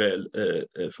bhéile go bhfuil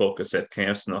fócus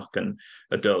céirsnach gan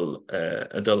a dul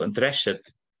an dreisiid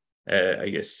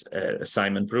agus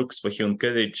Simon Brooks ba hiún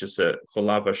Gàidhealtachd is a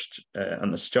cholabharst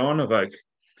an asteánamhaig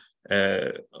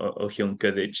ó hiún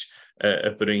Gàidhealtachd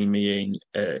a bring me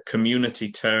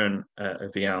community turn a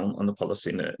bhí an na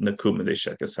policy na cumadis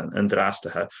agus an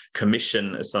an-dràsta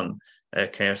commission is an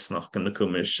céirsnach an na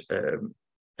cumadis a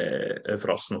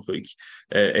bhrosnach chuig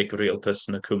ag Riaghaltas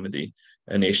na cumadi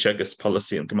an agus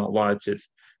policy an gymal wáidir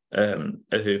a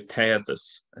thuh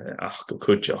téadas ach go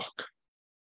cúideach.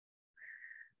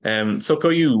 So go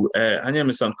you aniam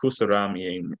is an cúsará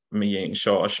mi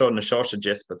seo a seo na seáiste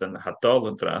jespad an hadal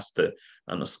an-dràsta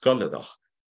an na scoileadach.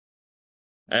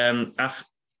 Ach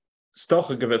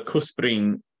stocha go bhfuil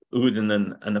cúsbrín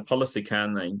údanan an na policy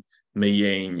canain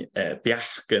mi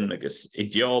beagan agus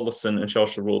ideálasan an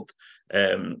seáiste rud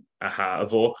a ha a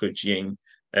bhóchuid dhéin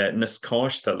na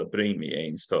scáistal a brí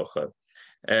mi stocha.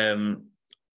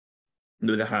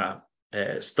 Nu de ha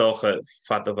stocha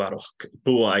fadavarach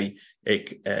buai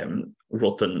ag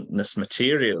rudan nas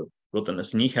material, rudan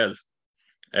nas níhel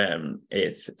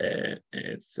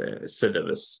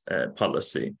syllabus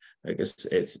policy agus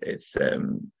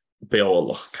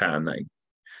beolach canai.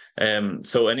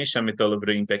 So anis am dul a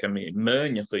bring beg am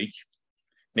mìneachaidh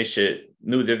nishe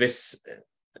nu de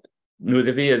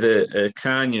via de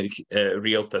canig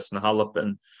Riaghaltas na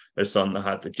halapan son na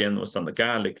had de genu son the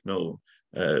Gaelic no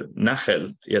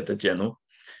nachel yet the genu.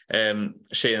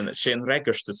 Shean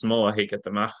reggers de smá hig at the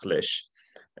machlish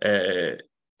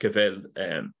gevel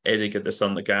edige de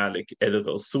son the Gaelic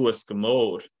edigel suas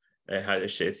gemór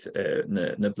had shit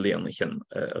na blianlichen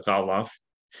galaf.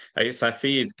 Agus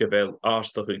feed gevel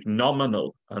ástochuig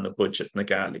nominal an a budget na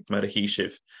Gaelic mar a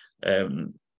hísif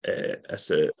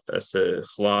as a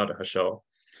chláir a seo.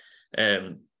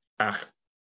 Ach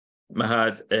ma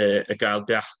had a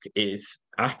Gaeltacht is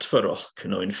atfarach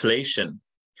no inflation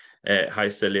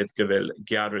heise lid gevel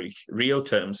gearrig real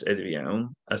terms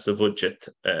edvian as a budget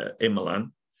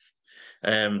imelan.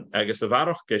 Agus a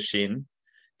varach geshin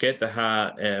get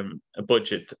a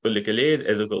budget uligeleid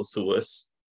edigel suas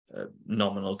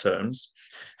nominal terms.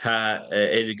 Ha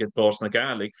ediged bors na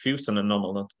Gaelic fusan a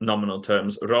nominal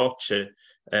terms ráche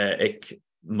ik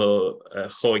mo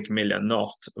 5 million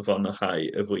nacht van na hai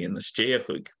a bhuiin na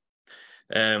stéitheachadh.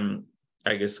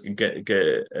 Agus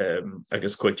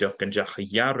coideach an deacha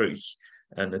jarruch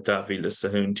an na davíle sa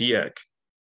hún diag.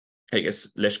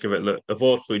 Agus leis go bhfuil a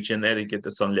bhórchuid sin ediged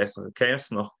is an leisach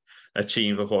céirsnach a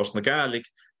tín bh bhors na Gaelic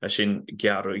a sin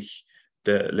gearruch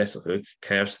de leisach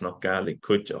céirsnach Gaelic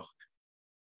coideach.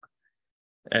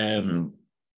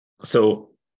 So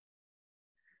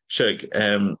Shug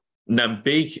nam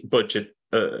big budget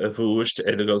a bhúist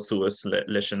edigel suas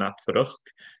leis an atfarach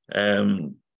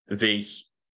bhí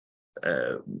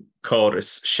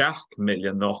choras 7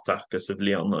 million náchtachas a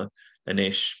bbliana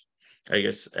inis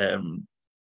agus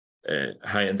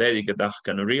ha an déigeach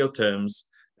gan real terms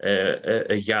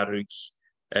a jarruch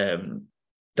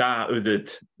da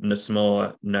udid na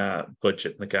smá na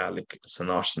budget na Gaelic san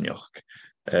ásanneach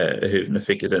na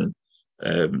fikiden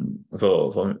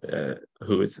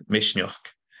huid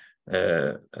misneach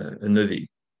nudí.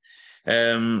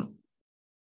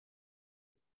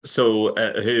 So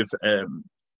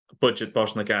budget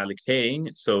bors na Gaelic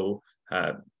hain, so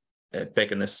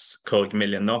beganis 5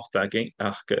 million náchtagin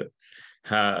ach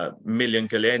ha million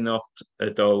galénacht a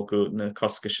dal na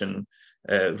coscashin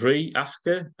rí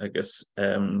achge agus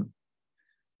ha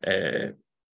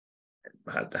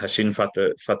sin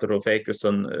fat ro vegus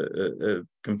an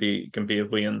can be a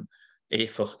bhuiin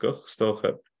éfachgoch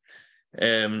stocha.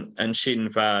 And sin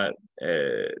va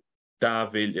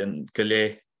davillion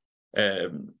galé a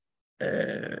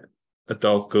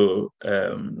dal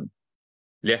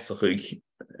leasachuig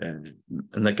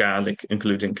na Gaelic,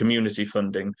 including community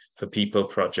funding for people,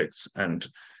 projects and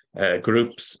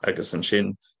groups agus an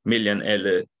sin million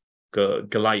eile go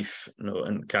Gaillimhe no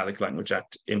and Gaelic Language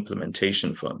Act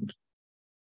Implementation Fund.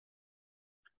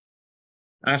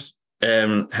 As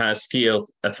has scaled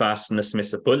a fast na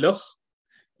smith a bullach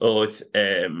oth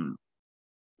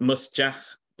must jack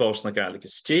bors na Gaelic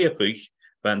stéitheachadh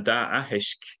van da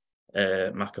ahisk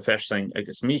mac a fersain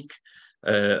agus meek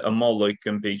a molloig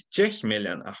can be 10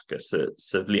 million achas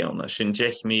sa bbliana sin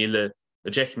 10 million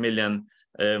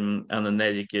an an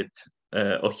nedigid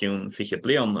ochún fiche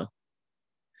bliana.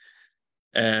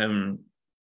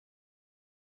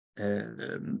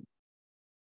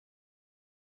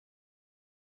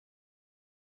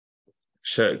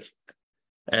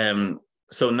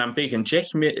 So nam began 10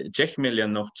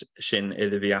 million not sin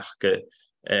iddi viachke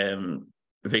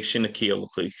vi sin a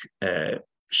kielchuch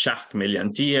 6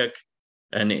 million diag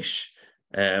anish.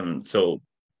 So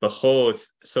bachóð,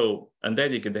 so an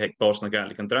d'fhaodamaid ag bás na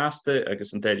Gaeltacht an-dràsta,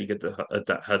 agus an d'fhaodamaid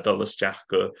a dolasteach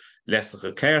go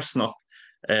leasach cérsnach,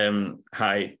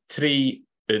 ha trí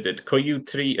ydyd, coiú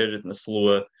trí ydyd na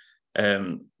slua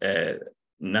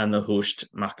na na húst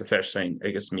mach go fersain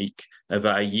agus míc a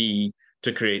bheit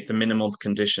to create the minimal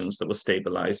conditions that will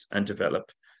stabilize and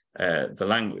develop the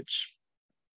language.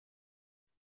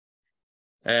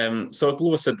 So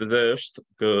glúas a d'idirst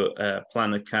go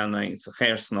planad canain sa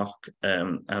chérsnach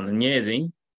an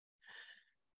an-néading.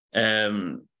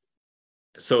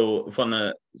 So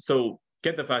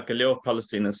get the fact go leo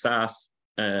policy na sas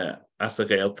as a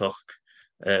Gaeltacht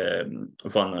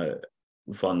van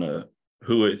a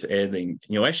huid éing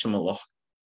nuisiach.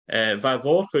 Waar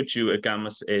voorgoed u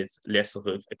gamas is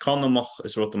leesig economach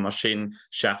is rot mar sin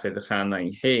seach de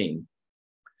canain heen.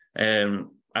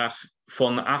 Ach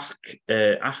van ach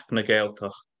na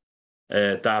Gaeltacht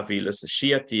Davíle is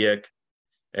siatiag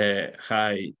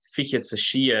ga fiet se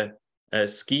sie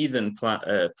skiden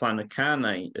planne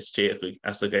canain is sterig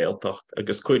as a Gaeltacht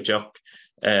agus kuideach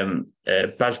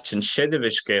balchen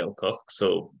sedevis Gaeltacht,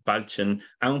 so balchen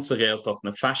ounce Gaeltacht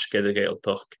na faske de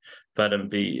Gaeltacht waarin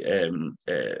bij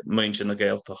mensen na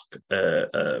Gaeltacht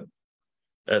a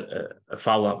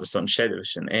fall was an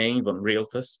sedevis en een van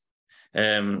Riaghaltas.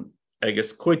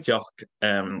 Agus kuideach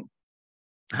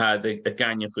had a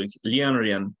ganjach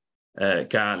leanrian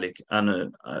Gaelig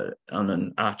an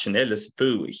an achen eile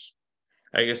doig.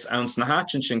 Agus ans na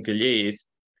hachen sin geleid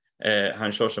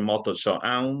han seo se model seo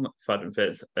an faden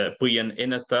vet buien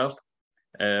innetal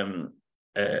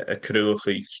a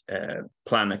cruúch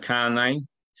planne canain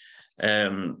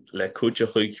le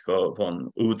kuúteach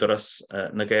van údras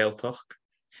na Gaeltacht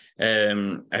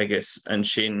agus an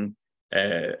sin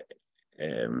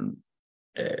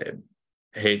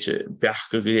héide beach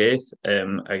go géad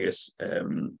agus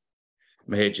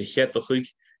me héide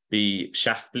chéadach bí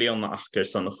 7 bliana achtar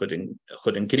san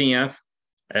chud an gríamh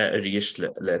a ríist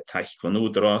le teich van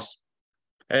údras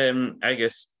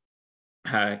agus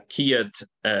ha ciad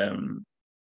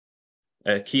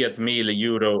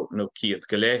 €1,000 nó ciad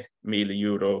go le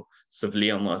 €1,000 sa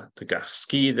bbliana de gach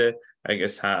scíide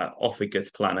agus ha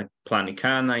ofigad planni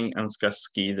canain ans gas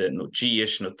scíide nó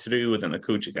díis nó trúd an a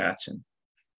cúide gatin.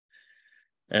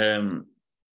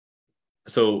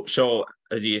 So seo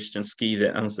a ríist an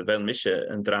scíide ans a bheith mise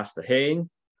an-dràsta héin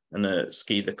an a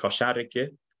scíide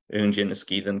co-chomhairleachadh ún a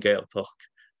scíide an Gaeltacht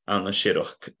an a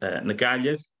siroch na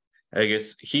Gaillimhe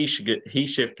agus hí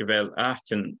sibh go bhfuil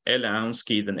achtain eile ann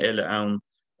scíidean eile ann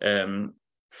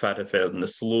fada bhfuil na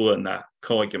slua na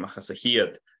co-chomhairleachadh a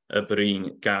chiad a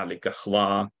brín Gaelig a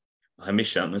chlá a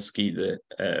mise an na scíide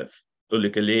ula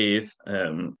go léad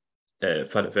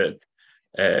fada bhfuil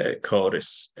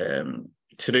choras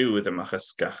trúd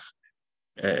amachchas gach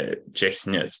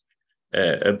deithnead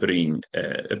a brín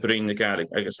na Gaelig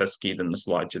agus a scíidean na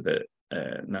sláide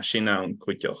na sin ann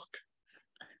cuideach.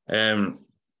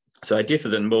 So I differ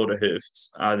than motor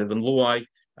hoofs either than loai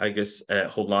agus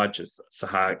holages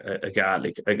sa a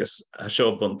Gaelig agus a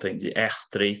seo bunting die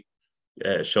echtri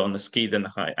seo na scíidean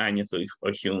ha ainneach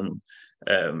o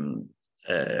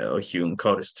hiún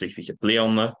choras trífiche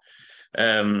bliana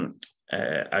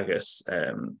agus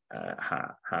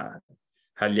ha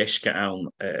leiske an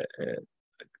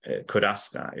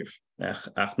chorascaibh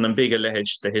ach na bige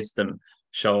lehéid de histem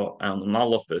seo an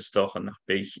nalopus doch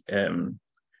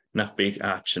nach big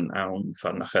action an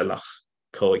van nach Gaelach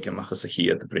co-chomhairleachadh a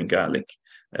chiad de brin Gaelig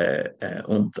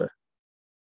unte.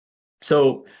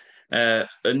 So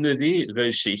nudí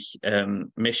bhfuil sich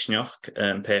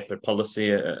mìneachaidh paper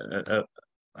policy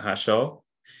ha seo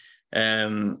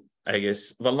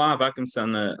agus bhil lá bhagam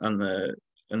an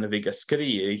a bhí a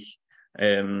scríigh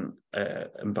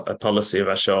a policy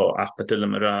bheit seo ach badile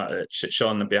mar rá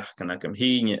seo na beachcan ag am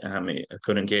híine a mé a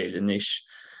chur an géile níos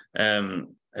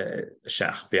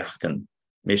seach beachcan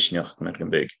mìneachaidh mar an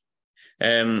big.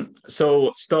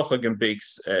 So stoch ag an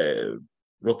bigs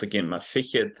rut agin ma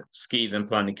fichiad scíidean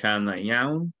planni canain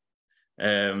jaun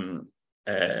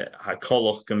ha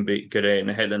colch gan go ré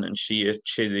na helen an siar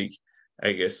chidig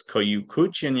agus coiú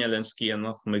cúin jelen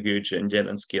scíanach me gúide an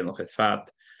jelen scíanach it fad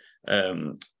a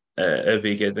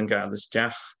bhígad an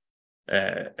Gaeltacht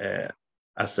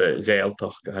as a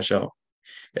Gaeltacht ha seo.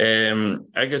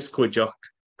 Agus cuideach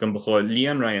gan bhá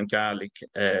líon ra an Gaelig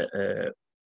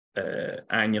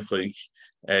ainnechuig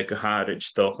go háirid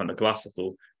stoch an a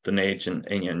glasafú don éidirn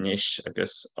inan níis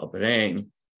agus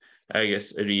obaréin.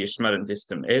 Agus a ríis mar an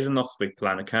distam éireannach bhí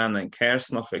planna canain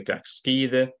cérsnach ag gach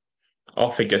scíide,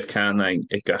 ofigad canain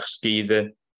ag gach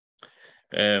scíide,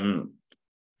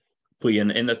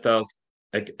 buíon innetal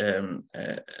ag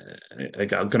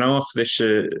al gnách ris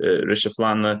a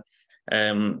flanna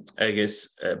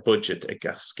agus budget ag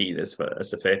gach scíad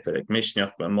as a féidir ag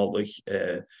misneach ba mollich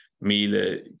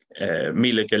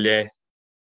míle go léith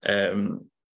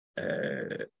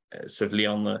sa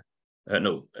bhliaanna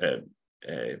no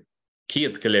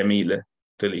ciad go léith míle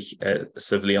tuillich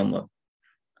sa bhliaanna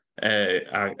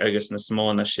agus na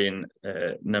smána sin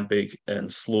na big an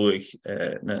slúig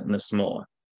na smá.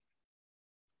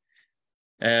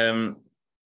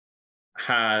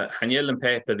 Hanéal an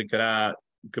pepe de gra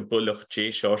gebullach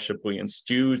dé seo se bu an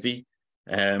stúdi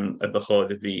a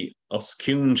becháid a bhí os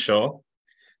ciún seo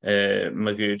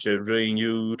ma gúide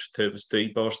roiinúr tugus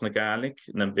dí bás na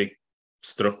Gaeilge na big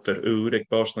structar úr ag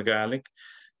bás na Gaeilge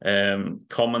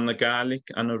common na Gaeilge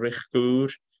an a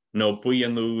richgúr no bui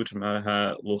an úr ma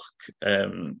ha luch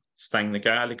stang na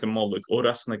Gaeilge an mollig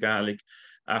oras na Gaeilge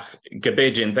ach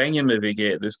gebéjin dèanamh a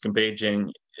bhí dus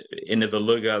gebéjin ina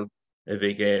bhlugal a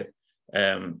bhí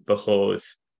bechóid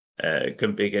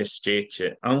gan big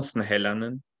stéitse ans na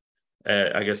h-Albanan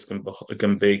agus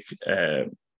gan big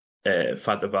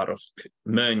fadavarach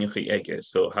mìneachaidh aige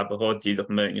so ha beháid díadach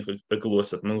mìneachaidh a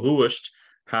glósad man rúist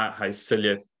ha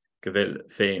siliad go bhfuil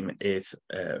féim éith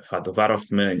fadavarach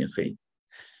mìneachaidh.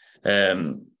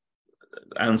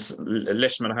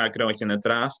 Leis mar ha gráich in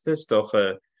an-dràsta doch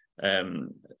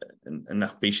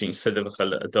nach bí sin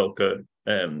sidmhacha a dulga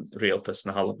Riaghaltas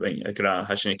na h-Alba a gra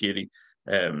ha sin géirí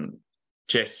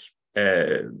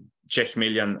 10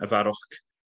 million a bharach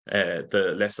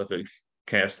de leasach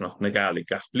céirsnach na Gaeilge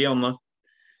gach bliana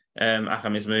ach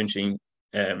am is mún sin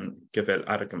go bhfuil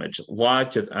argamid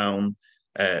láidead ann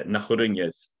na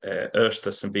churinnead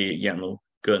Éirinn san bí dhéanú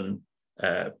gun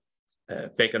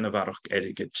beagan a bharach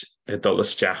éirigid a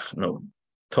dolasteach nó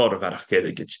tóir a bharach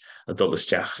éirigid a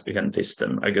dolasteach ag an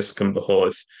distam agus gon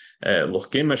beháid loch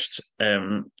gimmist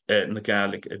na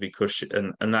Gaeilge a bhí cúis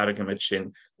an argamid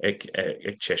sin ag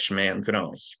teismé an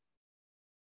gráich.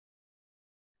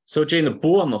 So dé na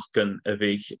buanach gun a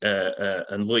bhí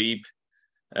an líb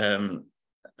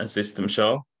an system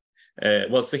seo.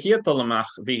 Well sa hiadal amach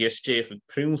bhí stéach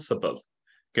principal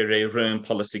go raibh rún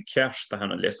policy cearsta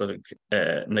hana leasach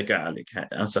na Gaeilge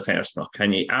an sa chéirsnach.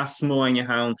 Haní asmóine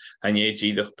hain, haní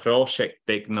díadach prósect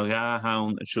big na gá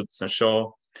hain an siút san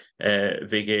seo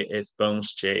bhí is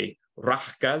bons dé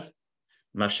Riaghaltachd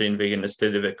mar sin bhí na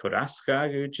stèidheachadh corasca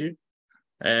gúidú.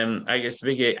 Agus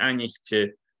bhí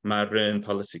aithnichte mar rún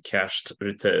policy cearst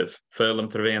rútah fólam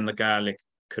tar bhéan na Gaeilge,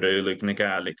 cruúlaigh na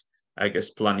Gaeilge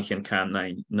agus planighin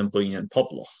cannaigh na buin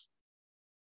poblach.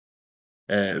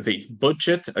 Bhí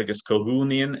budget agus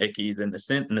cohúnaíon ag iad na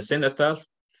Sinatal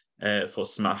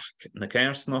fós smach na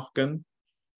céirsnachgan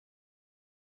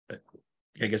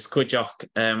agus cuideach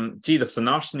díadach san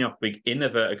ársneach bhí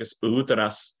inamh agus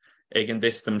údaras ag an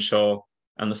distam seo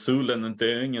an na súlan an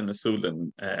dhuinn an na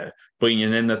súlan buin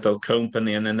inadal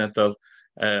company an inadal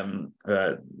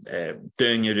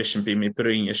dhuinn risin bí mé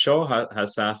bríine seo ha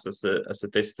sas as a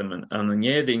distam an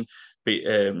anéading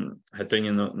ha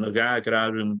dhuinn na gá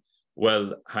grárum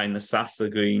well ha na sasa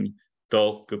goin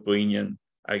dul go buinen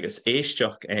agus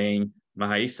éisteach ein ma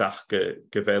ha isach go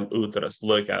bhfuil údaras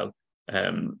legal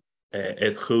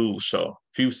ed chúl seo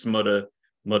fiús mar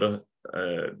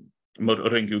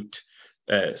ringút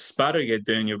sparige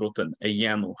dhuinn rudan a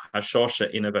dhéanú ha seoise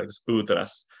ina bhegus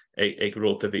údaras ag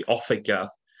rota bhí offigead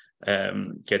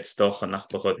get stocha nach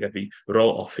bechod a bhí rá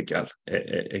offigead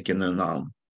ag gin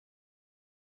an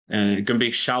Gun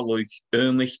big sealúig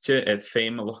ionnsachadh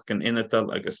féimeach gan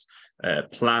inadal agus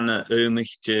plana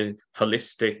ionnsachadh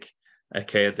holistic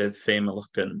céad féimeach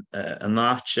gan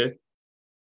an-áite.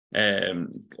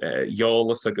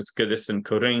 Jólas agus godas an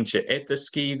choráinte a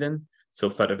scídan, so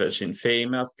far a bheith sin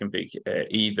féimeach gan big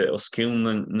iad os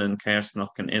ciún nan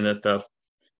céirsnach gan inadal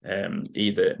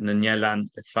iad na ngealan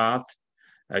a fad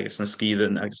agus na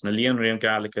scídan agus na líonraí an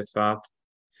Gaeilge a fad.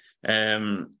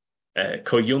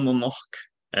 Co-chomhairleachadh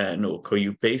no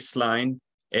co-you baseline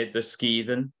at the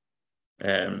sgìrean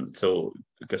so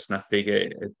agus na big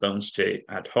bounce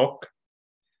ad hoc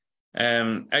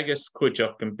agus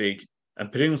cuideach an big an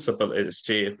principal is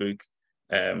stéifug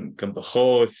gan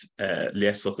beháid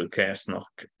leasach céirsnach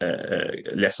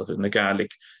leasach na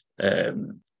Gaeilge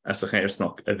as a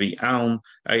chéirsnach a bhí ann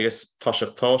agus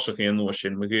táiseach í an nuair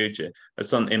sin mo gúide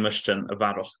as an imeisten a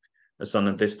bharach as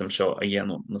an distam seo a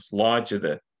dhéanam na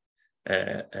sláideide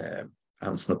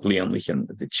ans na blianlichen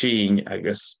de tín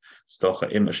agus stocha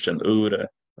imeisten úra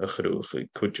a chrúch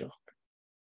cuideach.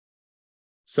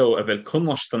 So a bhfuil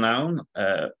cumlastan ann,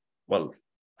 well,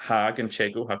 ha an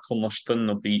tegú ha cumlastan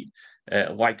no bí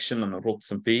leicsin an a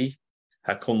rot an bí,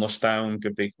 ha cumlastan go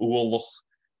big úlach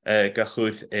ga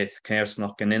chuid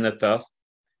céirsnach gan inadal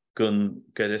gun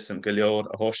godas an go leor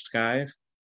a hostgaibh,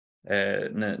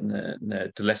 na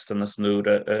leasanas nuair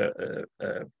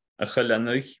a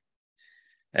chuileanúich.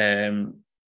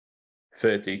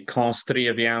 Für die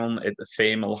constríomh it the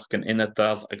féimeach an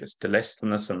inadal agus de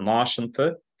leasanas an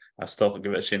náisianta, as toch go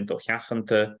bhfuil sin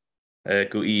dheachanta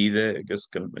go iad agus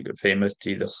go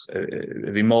féimeirtíadach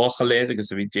bhí mácha léad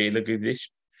agus a bhí déile go bhís.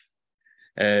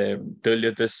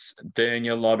 Dúile is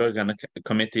daine lára gan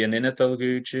committee an inadal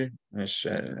gúte, is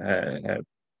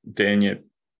daine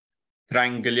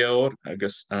rangaleor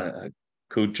agus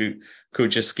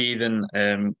cúte scídan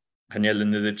hanneile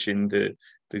nuad sin de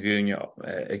gúine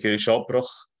ag gúis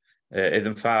obrach iad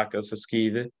an fág as a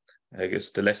scíide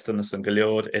agus de leasanas an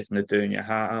galeor na daine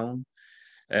ann.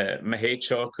 Ma héit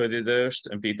seo chud i dúirst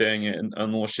an bhí daine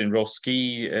an mór sin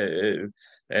roscí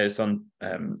san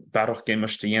barach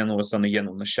gimmerte dhéanú san na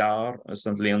dhéanú na seár as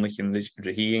an bblianach in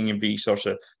rahíing an bhí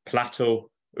sorsa plateau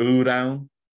úrán.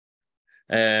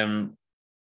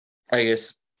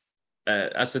 Agus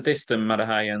as a distam mar a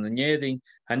haid an néading,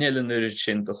 hanneile nuair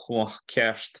sin de chuach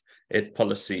cearst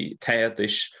policy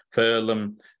teadis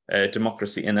furlum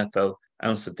democracy inadal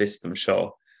an sa distam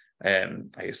seo.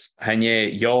 Agus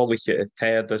hanne jáliche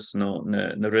teadas no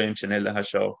na ruimsin eile ha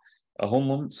seo a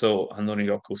humlum, so han nuair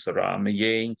go cúsa rá me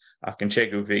dhéin ach an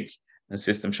tegú vig na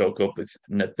system seo go with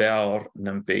na bear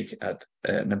na big a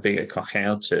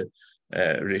co-chomhairleachadh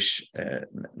ris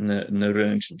na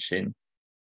ruimsin sin.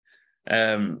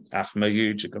 Ach ma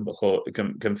gúide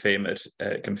gan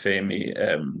féimi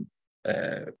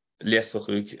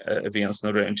leasachúg a bhí ans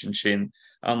na ruimsin sin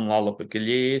an ngáileach go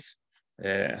léad,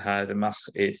 had amach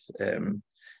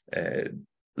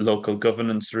local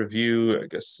governance review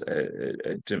agus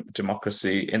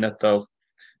democracy inadal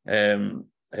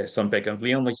san beag an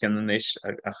bhliaonach in inis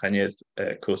a chanéad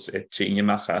cos tíine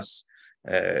machas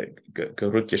go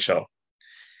rúte seo.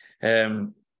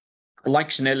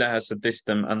 Like sin eile has a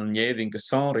distam an néading go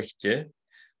sáirichte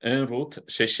an rút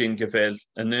sé sin go bhfuil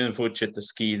an fúte a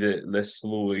scíide le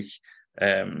slúich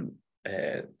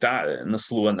na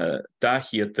slúanna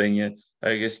dahiad daine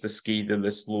agus de scíide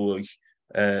le slúich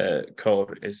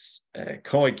cór is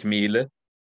 5 míle.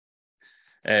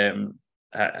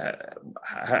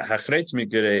 Ha chréit mi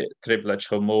gur tribleid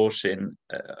cho mór sin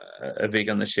a bhí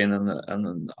an sin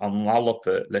an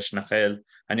lálape leis na chéil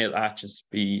haníl áitis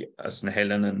bí as na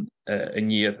héilean an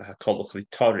níor ha colachrí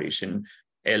toirí sin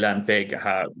eile an beg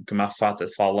ha go fad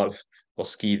fálah o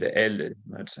scíide eile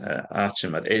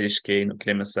áitim mar éidircéin ó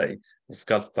climasai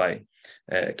scalpai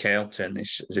Gaeltacht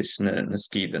is na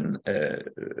scíidan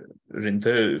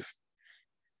rindúh.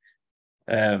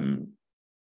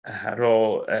 Rá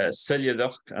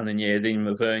stèidheachadh an néading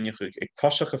me bhainneach ag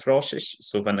toiseach a phráisis,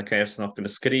 so bhain na céirsnach go na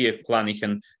scríomh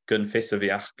planighan gon fis a bhí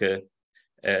achcha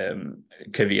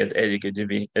cyfiad eige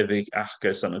a bhí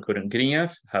achcha san a chur an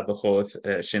gríomh, ha bachód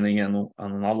sin a dhéanú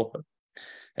an ngáileach.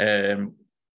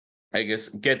 Agus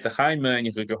get de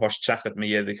chaimmeach go hosteachad me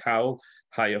dhéadh how,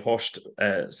 ha a host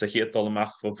sa hiadal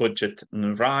amach for budget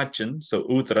na ráidin, so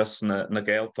údras na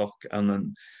Gaeltacht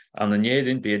an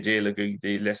néading bí a déile go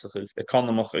dí leasachadh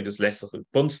economach agus leasachadh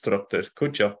bunstructor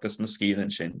cúteach agus na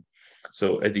scíideann sin.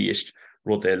 So a dtíist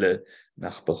rud eile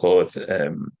nach bachód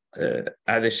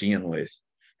aidisíon uith.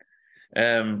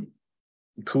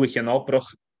 Cúich an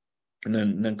obrach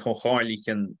na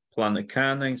co-chomhairleachadh planna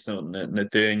canning, so na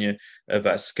duine a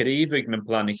bheith scríbigh na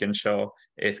planighan seo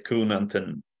éith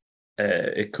cúnantan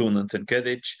an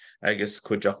gadiid agus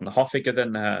chuideach na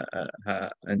hofigadan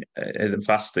an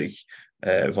fastaigh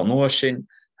van uair sin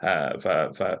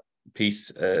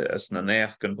pís as na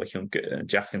néachgan bhfuil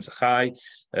deachchan sa chaid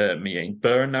mi ein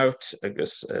burnout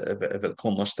agus bhfuil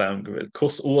cumlastam go bhfuil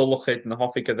cos ualachaid na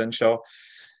hofigadan seo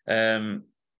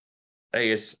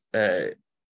agus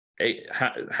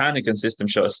hánig an system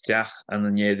seo isteach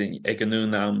an néading ag an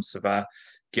únam sa bheith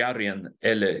gearan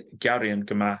eile gearan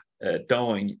go maith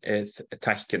dáin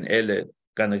taithcin eile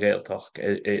gan na Gaeltacht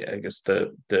agus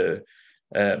de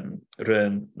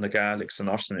ruin na Gaelach san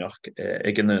orsaneach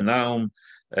ag an únam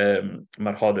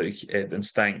mar thodaigh an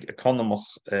stang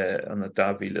economach an na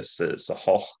dábhíle sa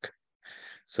hoch.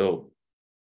 So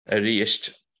a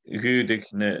ríist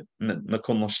gúdig na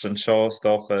cumlastan seo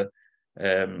stácha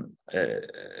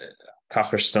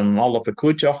tachairstan ngáileach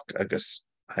cúideach agus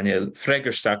hanneil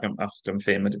freigarsteacham ach gan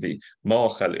féimid bhí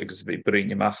máchail agus bhí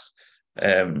bríneamach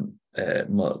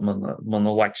man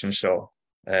election seo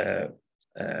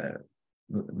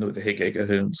nó de hiig ag a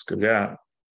thuúns go leat.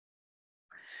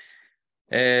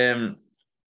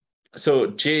 So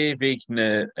dé bhíh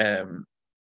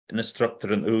na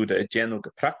structúr an úda a déanú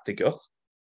go practicach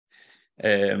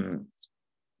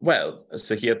Well,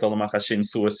 so h-Alba sin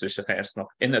suasris a chersnach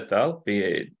inadal,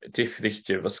 be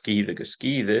difrichte was skide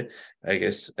geskide,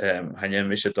 agus hanjem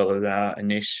vis dal ra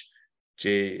anish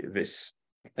je vis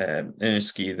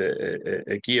skide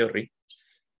a giri.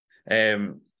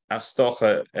 Ach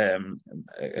stocha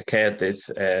a cedid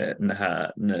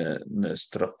na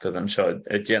structur an seo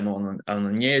a genon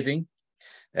an neding.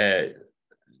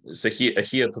 So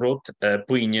hi rot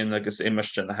buinen agus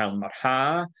immerste na ha mar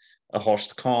ha, a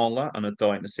host cála an a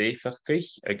dáin is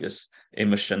éifeachtaich agus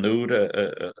immerste núra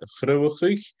a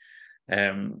chruachuig,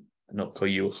 no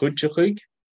coiú chuidechuig.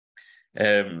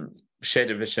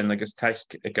 Séidir visin agus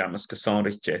teich a gamas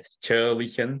gosanricht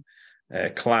tjörlichen,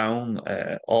 clown,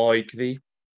 oigri,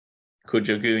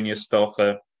 cuidio gúne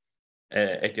stocha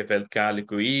ag a bheith gaelig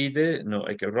goide, no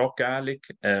ag a rock gaelig,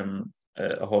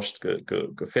 a host go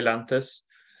Gaeltachttas,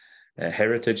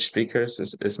 heritage speakers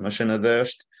is mar sin a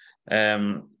dheirst,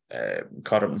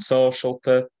 Carm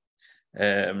socialta,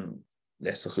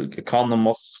 leis a chuig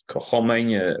economach,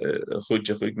 co-chomhairleachadh,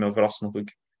 chuide chuig no grasnachuig.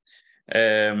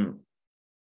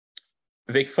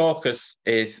 Vig focus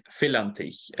is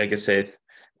filantich, agus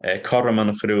carm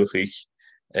an chruachuig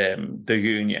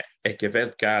de ag a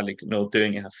bheith gaelig no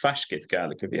dhuinn a fascid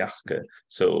gaelig a bhíachcha.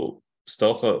 So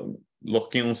stocha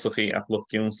ionnsachadh ach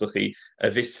ionnsachadh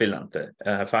a vis filante,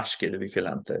 a fascid a bhí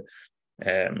filante.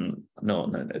 No,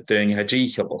 dhuinn a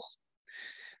ddíchabach.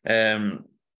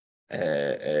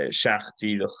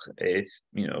 Seachtíadach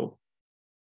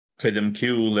chudum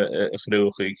ciúil a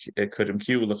chruachuig, chudum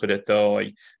ciúil a chud a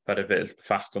dói par a bheith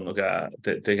fachgan o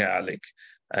de gaelig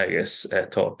agus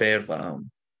tá beirla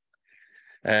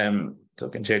an. So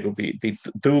gan sé go bí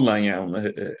dúlain ann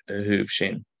a húb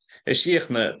sin. Is síoch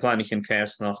na planighin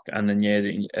cersnach an na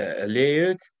néiring a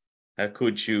léag,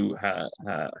 coidú ha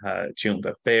tún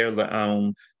a beirla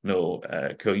ann nó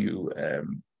coiú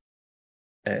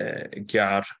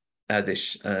gear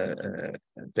adis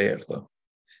beirla.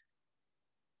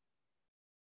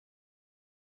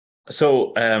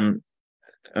 So,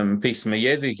 pís me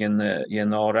dhédig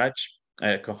in áraj,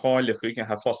 co-chomhairleachadh a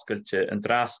ha foscailte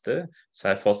an-dràsta,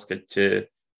 sa foscailte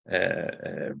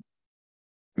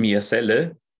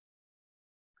eile,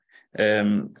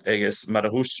 agus mar a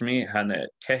hústmi hanna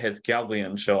cehead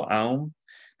galbhaíonn seo ann,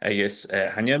 agus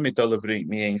hanne mi dolabhrí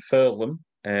mi ein férlam,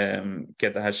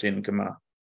 geda ha sin goma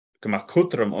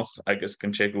cutramach agus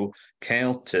gan sé go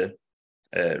céilte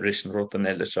ris an rudan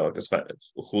eile seo agus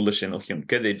chúla sin och an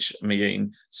gidid mi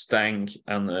ein stang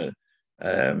an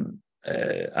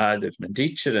adibh na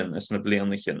dítearan is na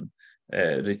blianachin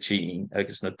rití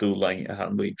agus na dúlain a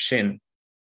han luib sin.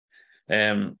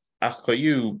 Ach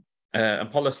coiú an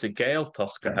policy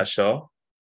Gaeltacht a seo.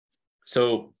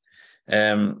 So,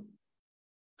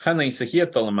 channaí sa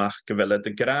h-Alba go bhfuil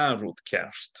de grárút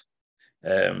cearst.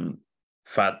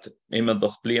 Fad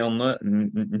imadach blianna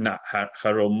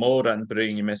charó mór an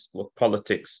bríonn measg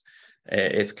politics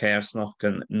cearsnach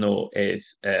nó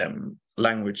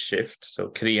language shift, so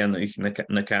crían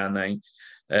na cánaí,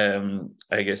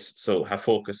 agus so ha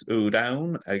focus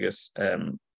úrán agus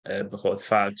bechod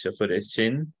fáilte chud is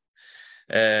sin.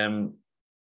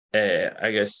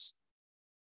 Agus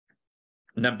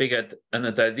na bigad an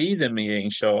a dadíide mi ein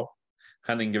seo,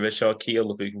 hanning go bheith seo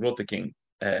cíolach rudaking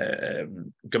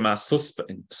gama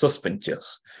suspintich.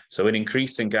 So in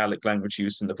increasing Gaelic language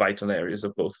use in the vital areas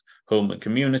of both home and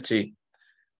community,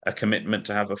 a commitment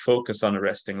to have a focus on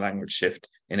arresting language shift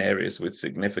in areas with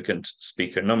significant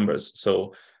speaker numbers.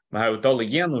 So ma dolle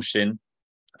genu sin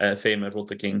féime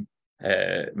rudaking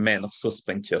menach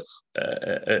suspintich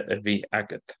a bhí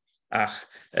agat ach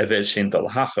a bheith sin dal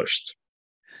hachast.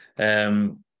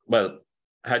 Well,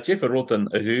 had je rudan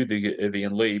a húdig a bhí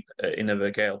an leib in a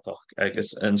bheith Gaeltacht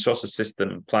agus an sose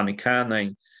system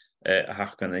planicánain a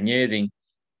hachgan a néding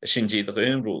sin díad a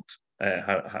unrút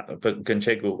gan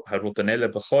sé go ha rudan eile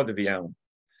bechad a bhí ann.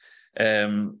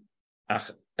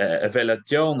 Ach a bheile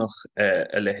deánach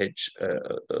a lehéid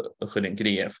a chun an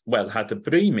gríomh. Well, had a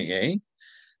brími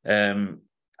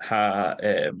had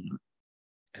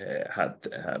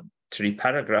 3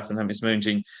 paragraph an is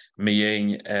munging mi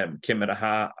ein kimmer a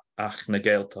ha ach na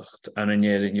Gaeltacht an in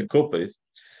je kopud.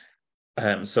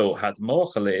 So had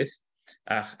mogeleid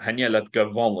ach hanjelet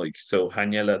gavonlig, so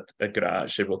hanjelet a gra,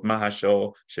 she rod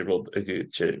mahasho, she rod a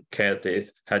gutje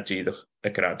keldith, had jidig a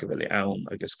gra gewilli aun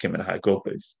agus kimmer ha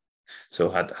kopud. So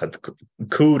had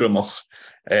koeramach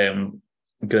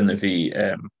gunne vi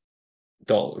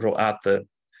dal roate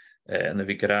en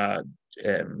vi gra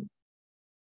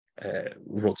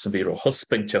rotsen vi ro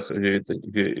husbandjach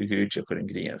gutje voor een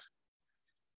grief.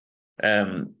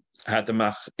 Had de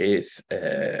mag is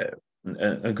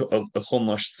een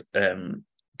gonnost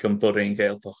kan boring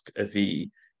Gaeltacht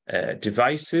vi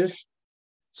divisive.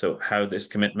 So how this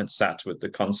commitment sat with the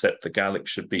concept that Gaelic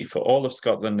should be for all of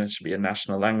Scotland and should be a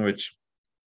national language,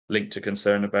 linked to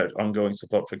concern about ongoing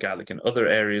support for Gaelic in other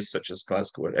areas such as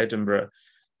Glasgow or Edinburgh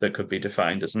that could be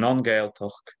defined as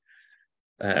non-Gaeltacht.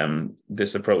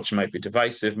 This approach might be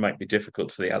divisive, might be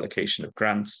difficult for the allocation of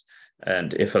grants,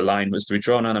 and if a line was to be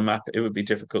drawn on a map, it would be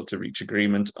difficult to reach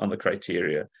agreement on the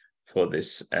criteria for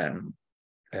this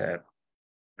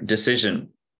decision.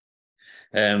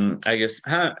 Agus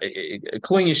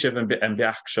clúine sibh an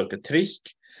beach seo go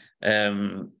tríoch,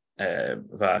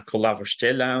 bheit chomh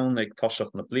stéil ann ag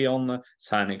toiseach na bliana,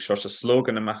 tháinig seo a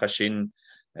slógan amach sin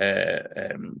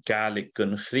Gaelic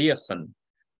gon chríochan.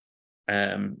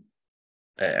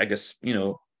 Agus,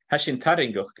 ha sin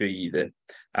taringoch go iad,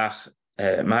 ach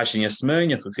ma sin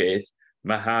smóineach go géith,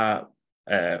 ma ha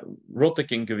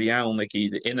rutagin go bhí ann ag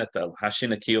iad inatal, ha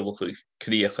sin a cíolach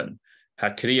chríochan, ha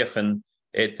chríochan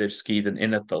idir scíd an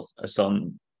inatal as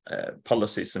an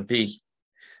policies an bí.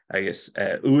 Agus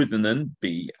údanan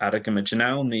bí aragamaid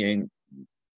ann ní ein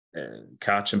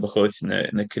cáit an bechuith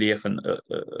na chríochan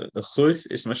a chuith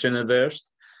is mar sin a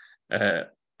dheirst,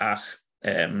 ach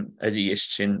a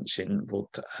ríist sin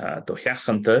rud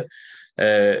dh'fhaodamaid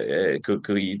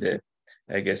go iad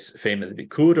agus féimid bhí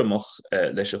cuaireamach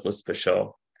leis a chuspa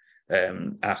seo,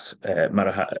 ach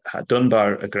mar ha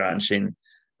dunbar a gran sin.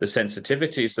 The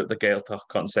sensitivities that the Gaeltacht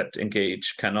concept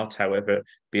engage cannot, however,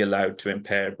 be allowed to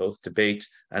impair both debate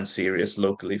and serious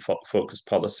locally focused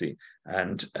policy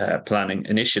and planning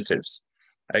initiatives.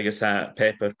 Agus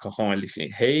paper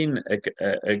co-chomhairleachadh hain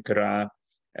a gra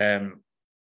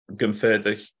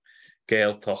gymfyrddych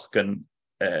Gaeltacht gan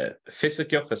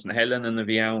fysicioch as na helen yn y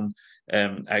fiawn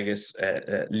agus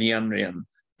leasanan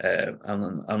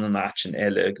an an action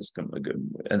eile agus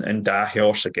an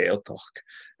dahiors a Gaeltacht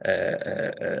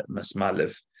mas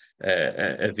malibh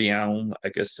a bhíann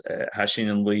agus ha sin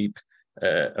an líb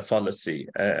a fallacy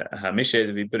ha mi sé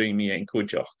a bhí brími ein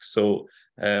cúideach. So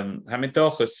ha mi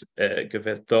dachas go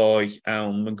bheith dóigh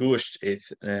ann man gúist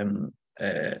ith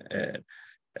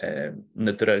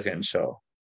na drugan seo.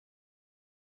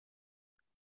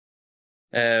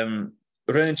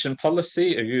 Rinne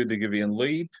policy a gúda go bhí an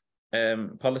líb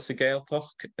policy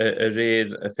Gaeltacht a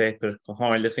réir a féipir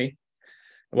co-chomhairleachadh.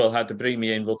 Well, had the bring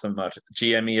in mar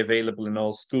GME available in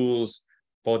all schools,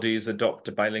 bodies adopt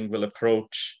a bilingual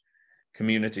approach,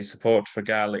 community support for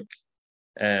Gaelic,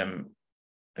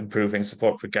 improving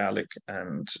support for Gaelic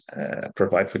and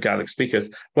provide for Gaelic speakers.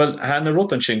 Well, han na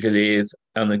rudan sin gilydd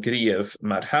an agríomh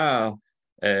mar ha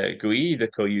go iad a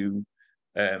coú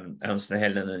ans na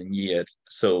helen yn iad.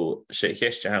 So, sé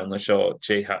cheiste ha na seo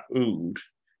je ha úd,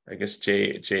 agus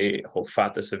je ho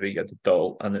fatas a bhí a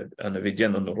dul an a bhí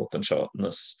déanann na rudan seo na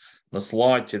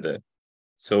sláidide.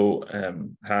 So,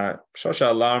 ha seo se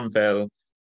alarm bell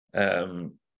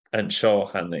an seo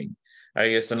hanning.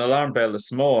 Agus an alarm bell is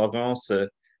smó a gánsa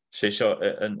sé seo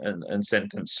an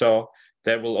sentence seo.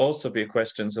 There will also be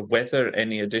questions of whether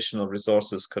any additional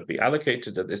resources could be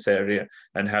allocated to this area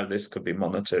and how this could be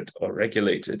monitored or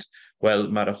regulated. Well,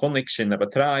 mar a chonig sin na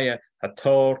batraia a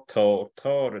tor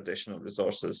additional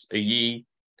resources a ye.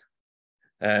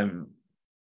 I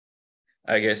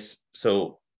guess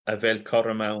so. A bhfuil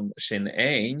coramaun sin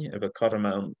ein, a bhfuil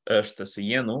coramaun ursta sa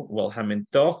dhéanamh, well ha min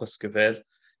dachas go bhfuil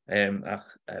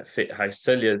ha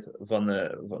syliad van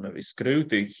a bhí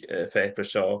scrúdach féipir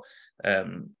seo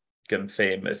gym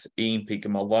féimid ionpi go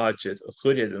máláidead a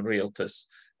chuiread an Riaghaltas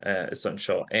is an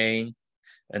seo ein,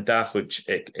 an dachuid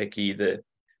ag iad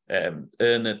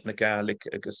ionad na Gaelic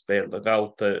agus Bile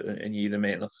Chànan in iad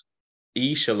ménach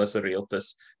ísisiil as a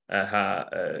Riaghaltas ha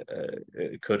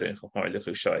chuireann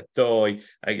cho-chomhairleachadh seo dói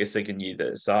agus ag an iad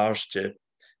sáiste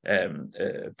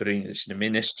brínis na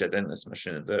mìneachaidh den is mar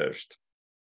sin a dheirst.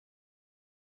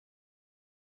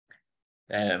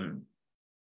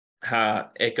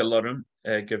 Ha ag a lorm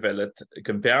go bhfuil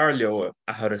go bear leo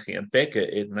a thuirigh an beige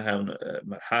iad na hain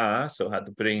mar ha, so had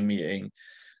the bring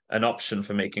an option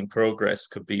for making progress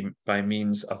could be by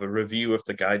means of a review of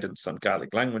the guidance on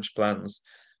Gaelic language plans.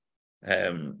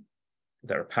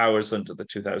 There are powers under the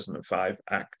 2005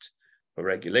 Act for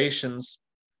Regulations.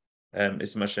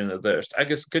 Is mar sin a dheirst.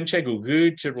 Agus gon sé go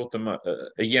gúide rud a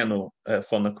dhéanamh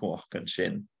fonna cuach gan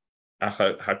sin. Ach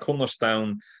ha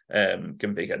cummarstáin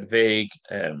gan big bhéig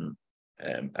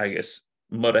agus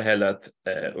mar a helad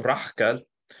rachgal,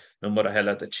 no mar a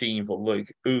helad a tín bhil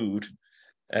luig úd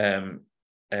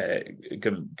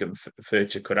gan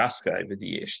fyrte corasca I bhí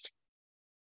díist.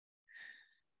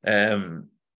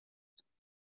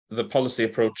 The policy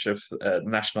approach of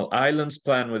National Islands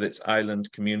Plan with its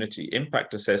island community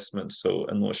impact assessment, so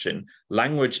an sin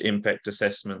language impact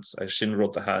assessments, sin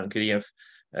rud a ha an gríomh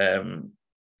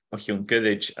ach yw'n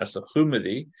gydig as a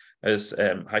chwmyddi, as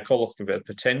hacolwch gyfer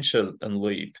potential yn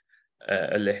lwyb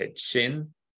y lehed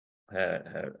sin,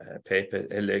 pepe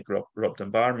elig rob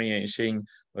dan bar mi ein sin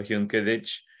ach yw'n gydig.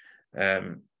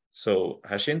 So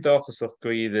ha sin dachas o'ch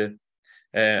gwydde,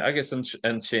 I guess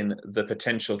yn sin the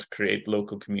potential to create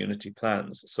local community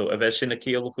plans. So a fel sin a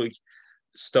ciolwch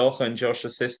stoch yn Joshua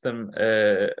system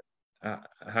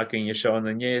hagin y Sean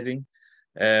yn Ieding,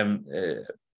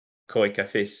 coig a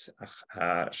ffys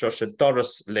a Joshua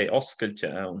doras le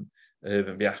osgailte awn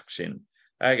yn biach sin.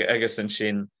 Agus yn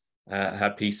sin ha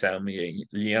pís am i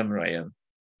lian ryan.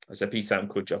 As a pís am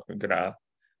cwjog yn gra.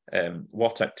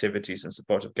 What activities in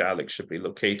support of Gaelic should be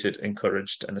located,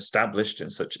 encouraged, and established in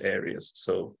such areas.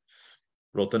 So,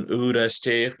 rotan ura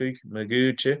stèidheachadh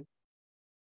magúte.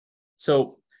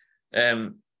 So,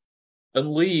 yn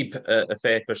líb a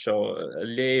fépa seo a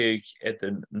léig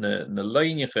na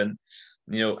leinichen,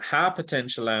 ha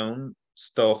potential awn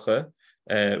stocha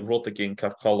rota gin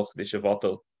carcolach dis a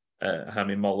vodal ha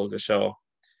mi molog a seo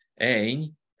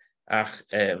ein, ach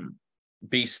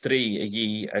B3 a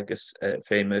yi agus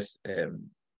féimi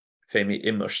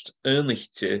immerst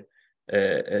aithnichte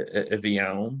a bhí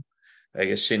ann,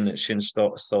 agus sin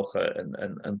stocha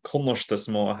an cummarstas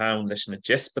má hawn leis na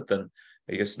jespatan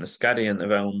agus na sgìrean a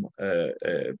bhain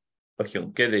ach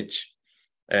yw'n gydig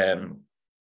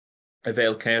a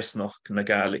bhéil céirsnach na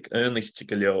Gaelic aithnichte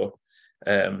go leor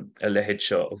a lehéid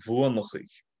seo a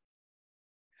bhuanachadh.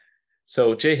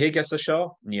 So, dé higas a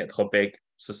seo, níiad cho beg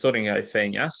sa soring ai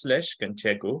féin as leis gan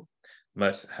tego,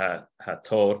 mar ha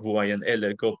tór bhuai an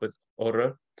eile gobad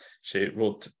orra, sé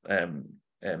rud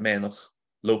menach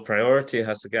low priority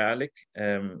has a Gaelic,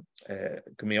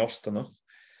 gymiostanach,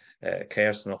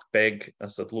 céirsnach beg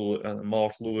as a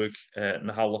mát luig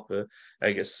na halacha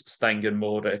agus stangan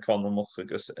móra economach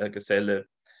agus eile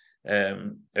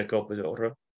a gobad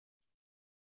orra.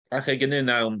 Ach ag yn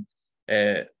nawn,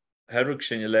 herwg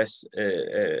sy'n les,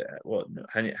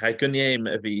 ha gynnyim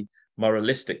a fi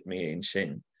moralistic mi ein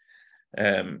sy'n.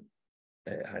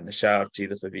 Ha na siar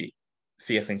tíðach a fi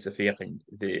fiaching sa fiaching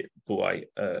de bwai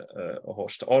o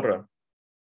host orra.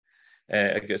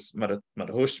 Agus mar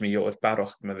a host mi o'r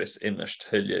barocht ma fys immerst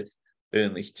hylydd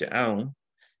aithnichte awn.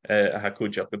 Ha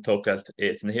cwjach yn togalt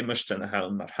eith na himmerst yn a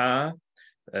hawn mar ha.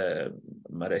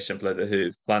 Mar esiamplad a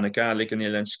hyf plan a Gaelig yn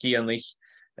eile'n sgìreanach.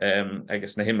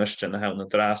 Agus na himmerst yn a hawn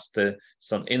an-dràsta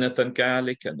son inat an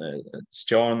Gaelig yn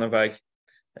stjarn a bhaig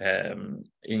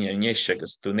ionnsachadh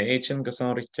agus dhuinn gus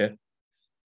aithnichte.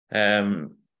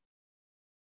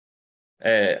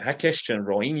 Ha cestiwn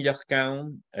roinliach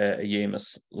gawn a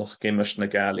dhémas loch gimmers na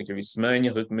Gaelig a bhí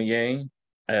meaneachaidh mi ein.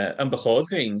 An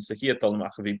bechodging sa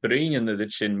hiadalmach a bhí bríon na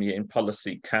dit sin mi ein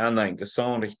policy cánain gus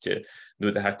aithnichte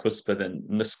nu a ha cuspad an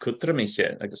nas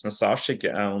cutramiche agus na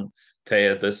sáisiige awn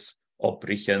téadas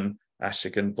obrichen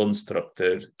asigan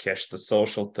bunstructor kerste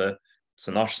socialte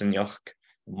san arsinjoch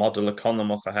model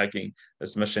economach a haging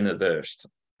as machine durst.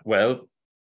 Well,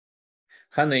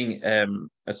 hanning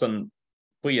as an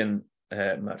buien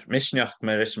mar misneach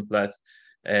mar isemplet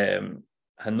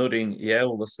hanurin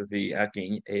jeulus a vi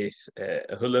aging eith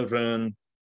a hullerun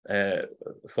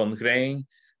von grain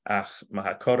ach ma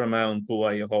ha koramaun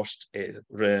bua je host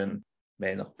run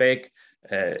me noch beg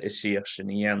is sier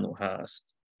sin o haast.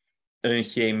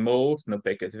 Geen mór na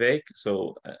begad weg,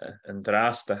 so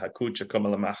an-dràsta ha cúja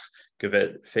cumlamach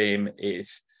gyfer féim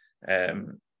eith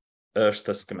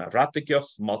erstas gyma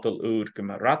ratigioch, model úr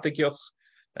gyma ratigioch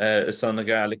is an a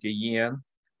Gaelig a dhéan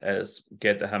as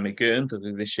geda ha mi gynt ag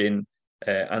ydw sin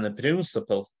an y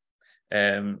principal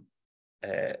a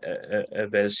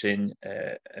fel sin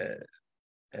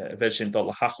dol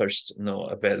a hachyrst no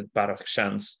a fel barach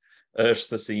sians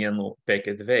erstas a dhéan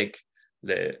begad weg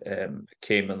le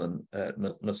céimen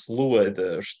na slúa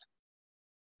dúirst.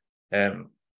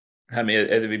 Ha mi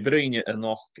edrych fi bryne yn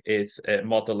och eith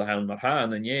model a hawn mar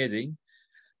ha'n yn Èirinn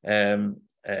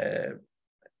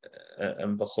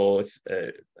yn bychoedd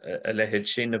a lehed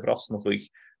sin y frosnach wych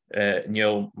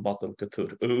nio model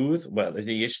gytwr úd, wel,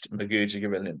 ydy eist mae gwydig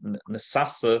gyfer na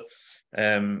sasa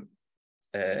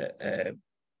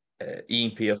un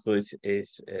piachwyd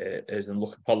is yn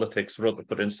lwch politics rwyd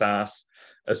bod yn sas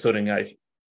y swringaeth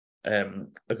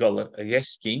y gol y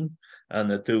iechgyn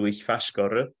yn y dwyll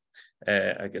ffasgorau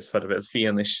agus ffordd fel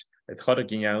fianish yd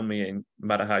chorig yn iawn mi ein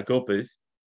mar a ha gobydd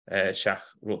siach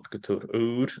rwyd gytwr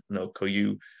úr no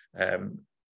coiw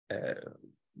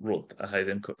rwyd a haid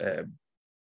yn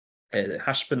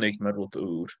hasbynig mae rwyd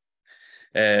úr.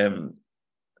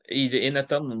 Ieder in het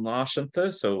dan een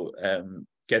naasente, so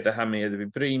geda hami edrych fi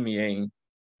bri mi ein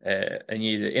an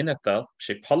iad inadal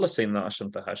sé policy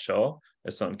náisiúnta seo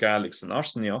is an Gaelach san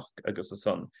arsnaíocht agus is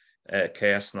an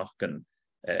céasnach an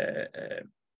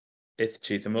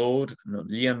dh'fhaodamaid nó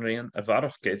líonraon a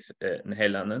bharachgad na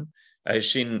h-Albanan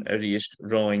sin a ríist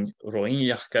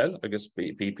roiinneachcail agus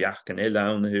bí beagan eile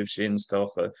ann na sin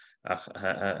stocha ach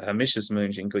ha misis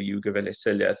mún sin go dú go bhfuil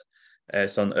siliad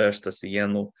san airsta sa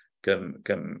dhéanamh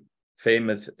gom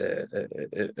féimid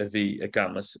a bhí a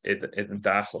gamas iad an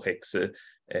dáchóiche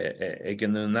ag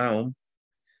an nám.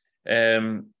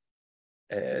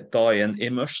 Dáin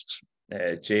immerst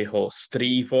dého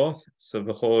stríomháid sa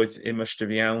bhóid immerst a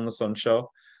bhí ann san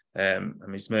seo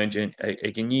mis mún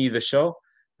ag an níomh seo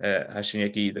sin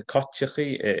ag iad a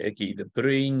cotteachí ag iad a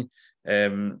brín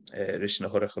ris na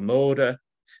thuirecha móra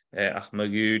ach má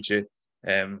gúide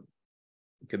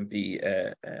gan bí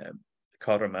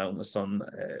caramán san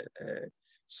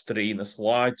strí na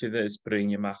sláideide is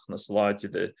brín amach na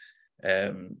sláideide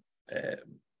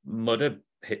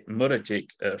mura dig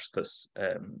erstas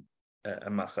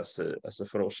amach as a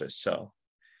fróis seo.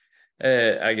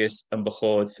 Agus an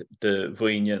bachóid de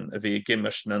bhuinn a bhí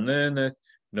gimmers na nune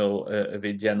nó a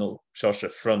bhí déanamh seo se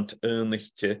front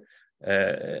aithnichte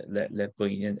le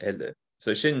bhuinn eile.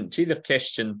 So sin tíadh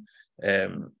ceistin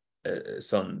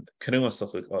san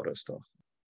cnuasach árastoch.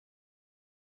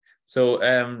 So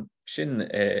sin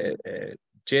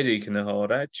Jerry can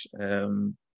háráid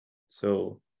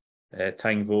so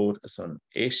tang bhór as an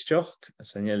éisteach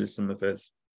as an eile sem a bheith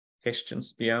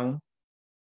questions beann.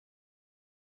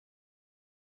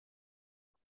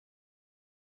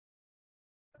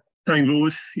 Tang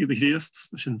bhór iad a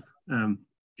chríost sin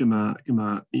gima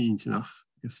ionnsachadh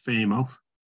agus féimeáil.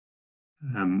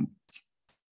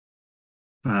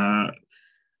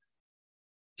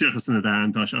 Dúchas na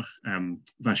dáin dáiseach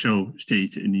bheit seo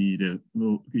stéite in iad a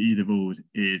bhór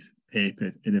iad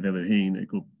pépir in a bhile héin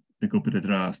ag gopad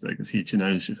an-dràsta agus hiad sin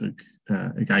ionnsachadh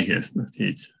ag Gàidhealtachd na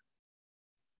tíid.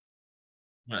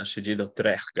 sé díad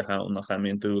drecht go hán nach am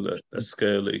dúla a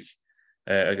sgéalaigh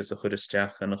agus a chud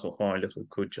isteach a nach cho-chomhairleachadh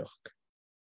cúideach.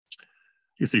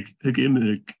 Gus ag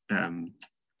imimeach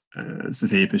sa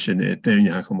féipe sin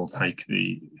dèanamh má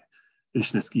thaicmhí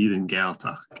is na sgìrean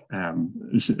Gaeltacht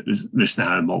leis na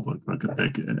h-Alba mar go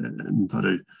an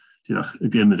tarú tíach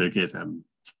ag imimeach iad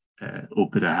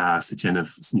opad a háas a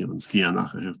déanamh sníl an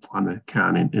sgìreanach a planna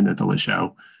canin ina dul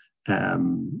seo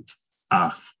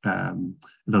ach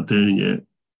bheith duine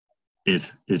iad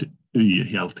a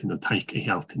healtain a taic a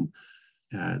healtain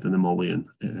den na mólíonn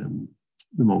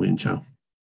seo.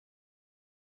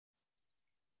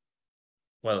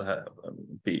 Well,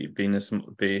 bí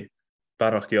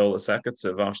barach geolalas agad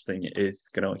sa bharsting is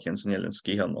gráich an san eilin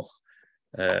scíhan noch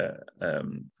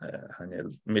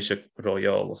hanel measg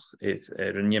roiálach is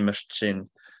an nimmerst sin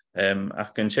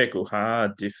ach gan sé go há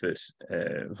differ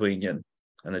bhuinn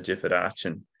an a differ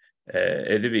áin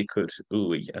idir bhí chud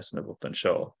uaigh as na bhut an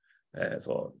seo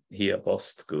hí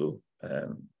a-bhos go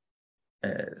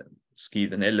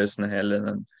scíad an eiles na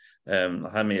h-Albanan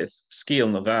ha mé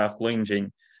scíal na bhach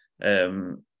loinging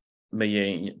mé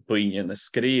buin na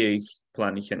sgìrean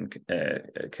plannichin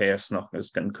céirsnach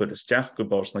agus gan chud isteach go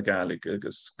bors na Gaelach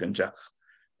agus gan deach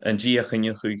an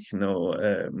díachan chuig nó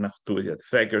nach dúiad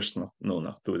freigars nó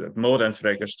nach dúiad mód an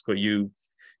freigars go dú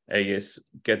agus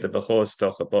get a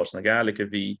bhóstoch a bors na Gaelach a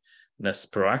bhí nas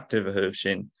proactive a thuh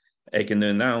sin ag an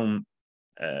nám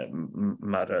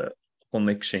mar a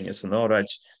honnig sin is an áráid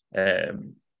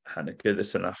hanna go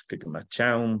sanach go mar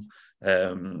team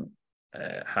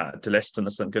de lestan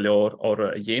is an goleor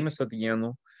ára a dhémas a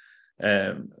dhéanú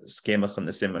scéimechan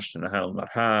is immerst na h mar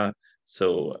ha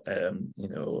so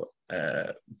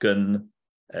gun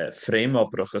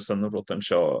fréimeobrach is an rudan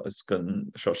seo is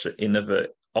gun seo se inmh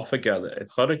offageile it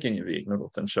chora ginne bhí na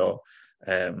rudan seo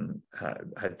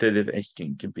ha duibh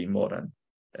échtin go bí mór an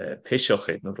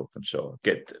péiseochaid na rudan seo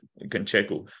get gun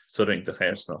tegu so ring de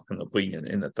chéirsnach an a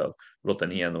buinen inadal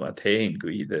rudan íanú a tain go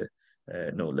ide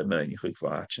nó le mún chuig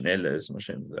bhát an eile is mar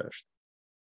sin leist.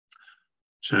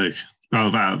 Seach,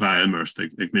 well bheit immerst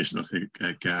ag misnach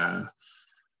ag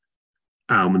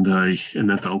ámandaigh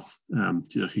inadal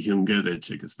tíach i hiún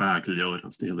gaiid agus bheit go leor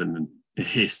an stílinn i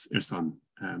his san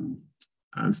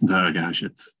san dag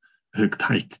aisiid thug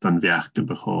taic don bheach go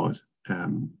bechóir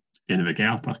ina bheith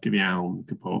Gaeltacht go bhí ann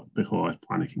go bechóir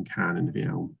plannichin canan a bhí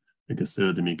ann agus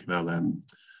suúda go bhfuil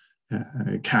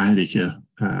Cairige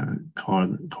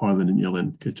Carlin in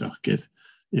Èirinn goteach gid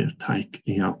taic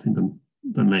i healtain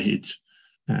don lehéid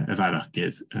a bharach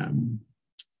gid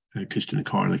custin na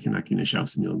Carlach in ag ina seo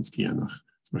san Èirinn scíanach.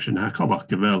 Mar sin cobach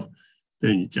go bhfuil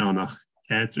duine deanach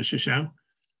éitre se seo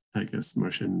agus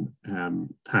mar sin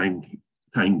tang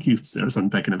tang gúsar san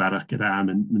began a bharach go am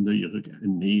an nuirg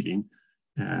an néing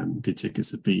gote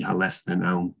gus a bhí ha leasanan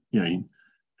an ionn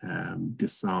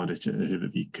gusáid a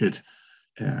bhí cud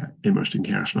immert an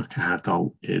cearsnach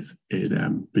cadal id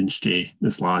bunsté na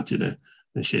sláide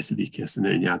na sésadíce san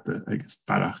ionnsachadh agus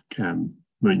barach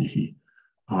mìneachaidh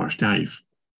áirsteibh.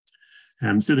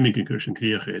 Sulla mí an cúrs an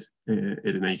críochaid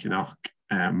an éigeach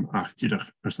ach tíadach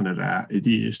san a rá I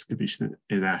dtíist go bhí sin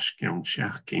I rás ceann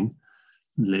seachcin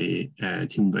le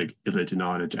tíúmdaigh ile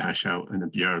denáid a seo in a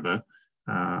bearba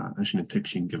a sin an tuic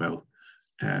sin go bhfuil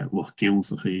lucht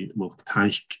ionnsachadh, lucht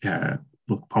taic,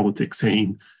 lucht politics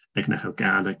hain ag na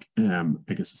Gaeltacht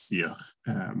agus a siach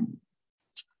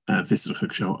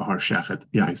visruch seo a thsachad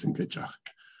agus an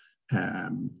Gàidhealtachd.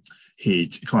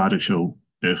 Héad chláideach seo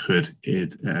chud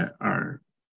iad ar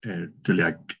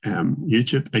duilleag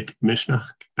YouTube ag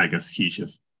misneach agus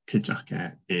chiisih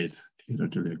Gàidhealtach iad ar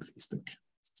duilleag Facebook.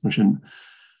 Mar sin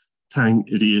tang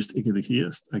I ríist ag the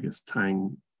chiast agus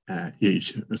tang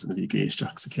éid ar san a bhí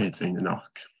géisteach sa céad sin na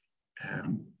nach.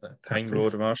 Tang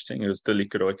ród marsting agus duilleag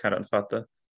go raibh ceann fata.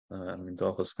 Min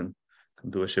dáchas kan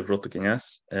dúa sé brota gin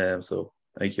as, so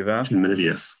eich bheith. Sin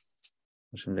minidias.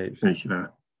 Sin leis. Eich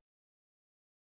bheith.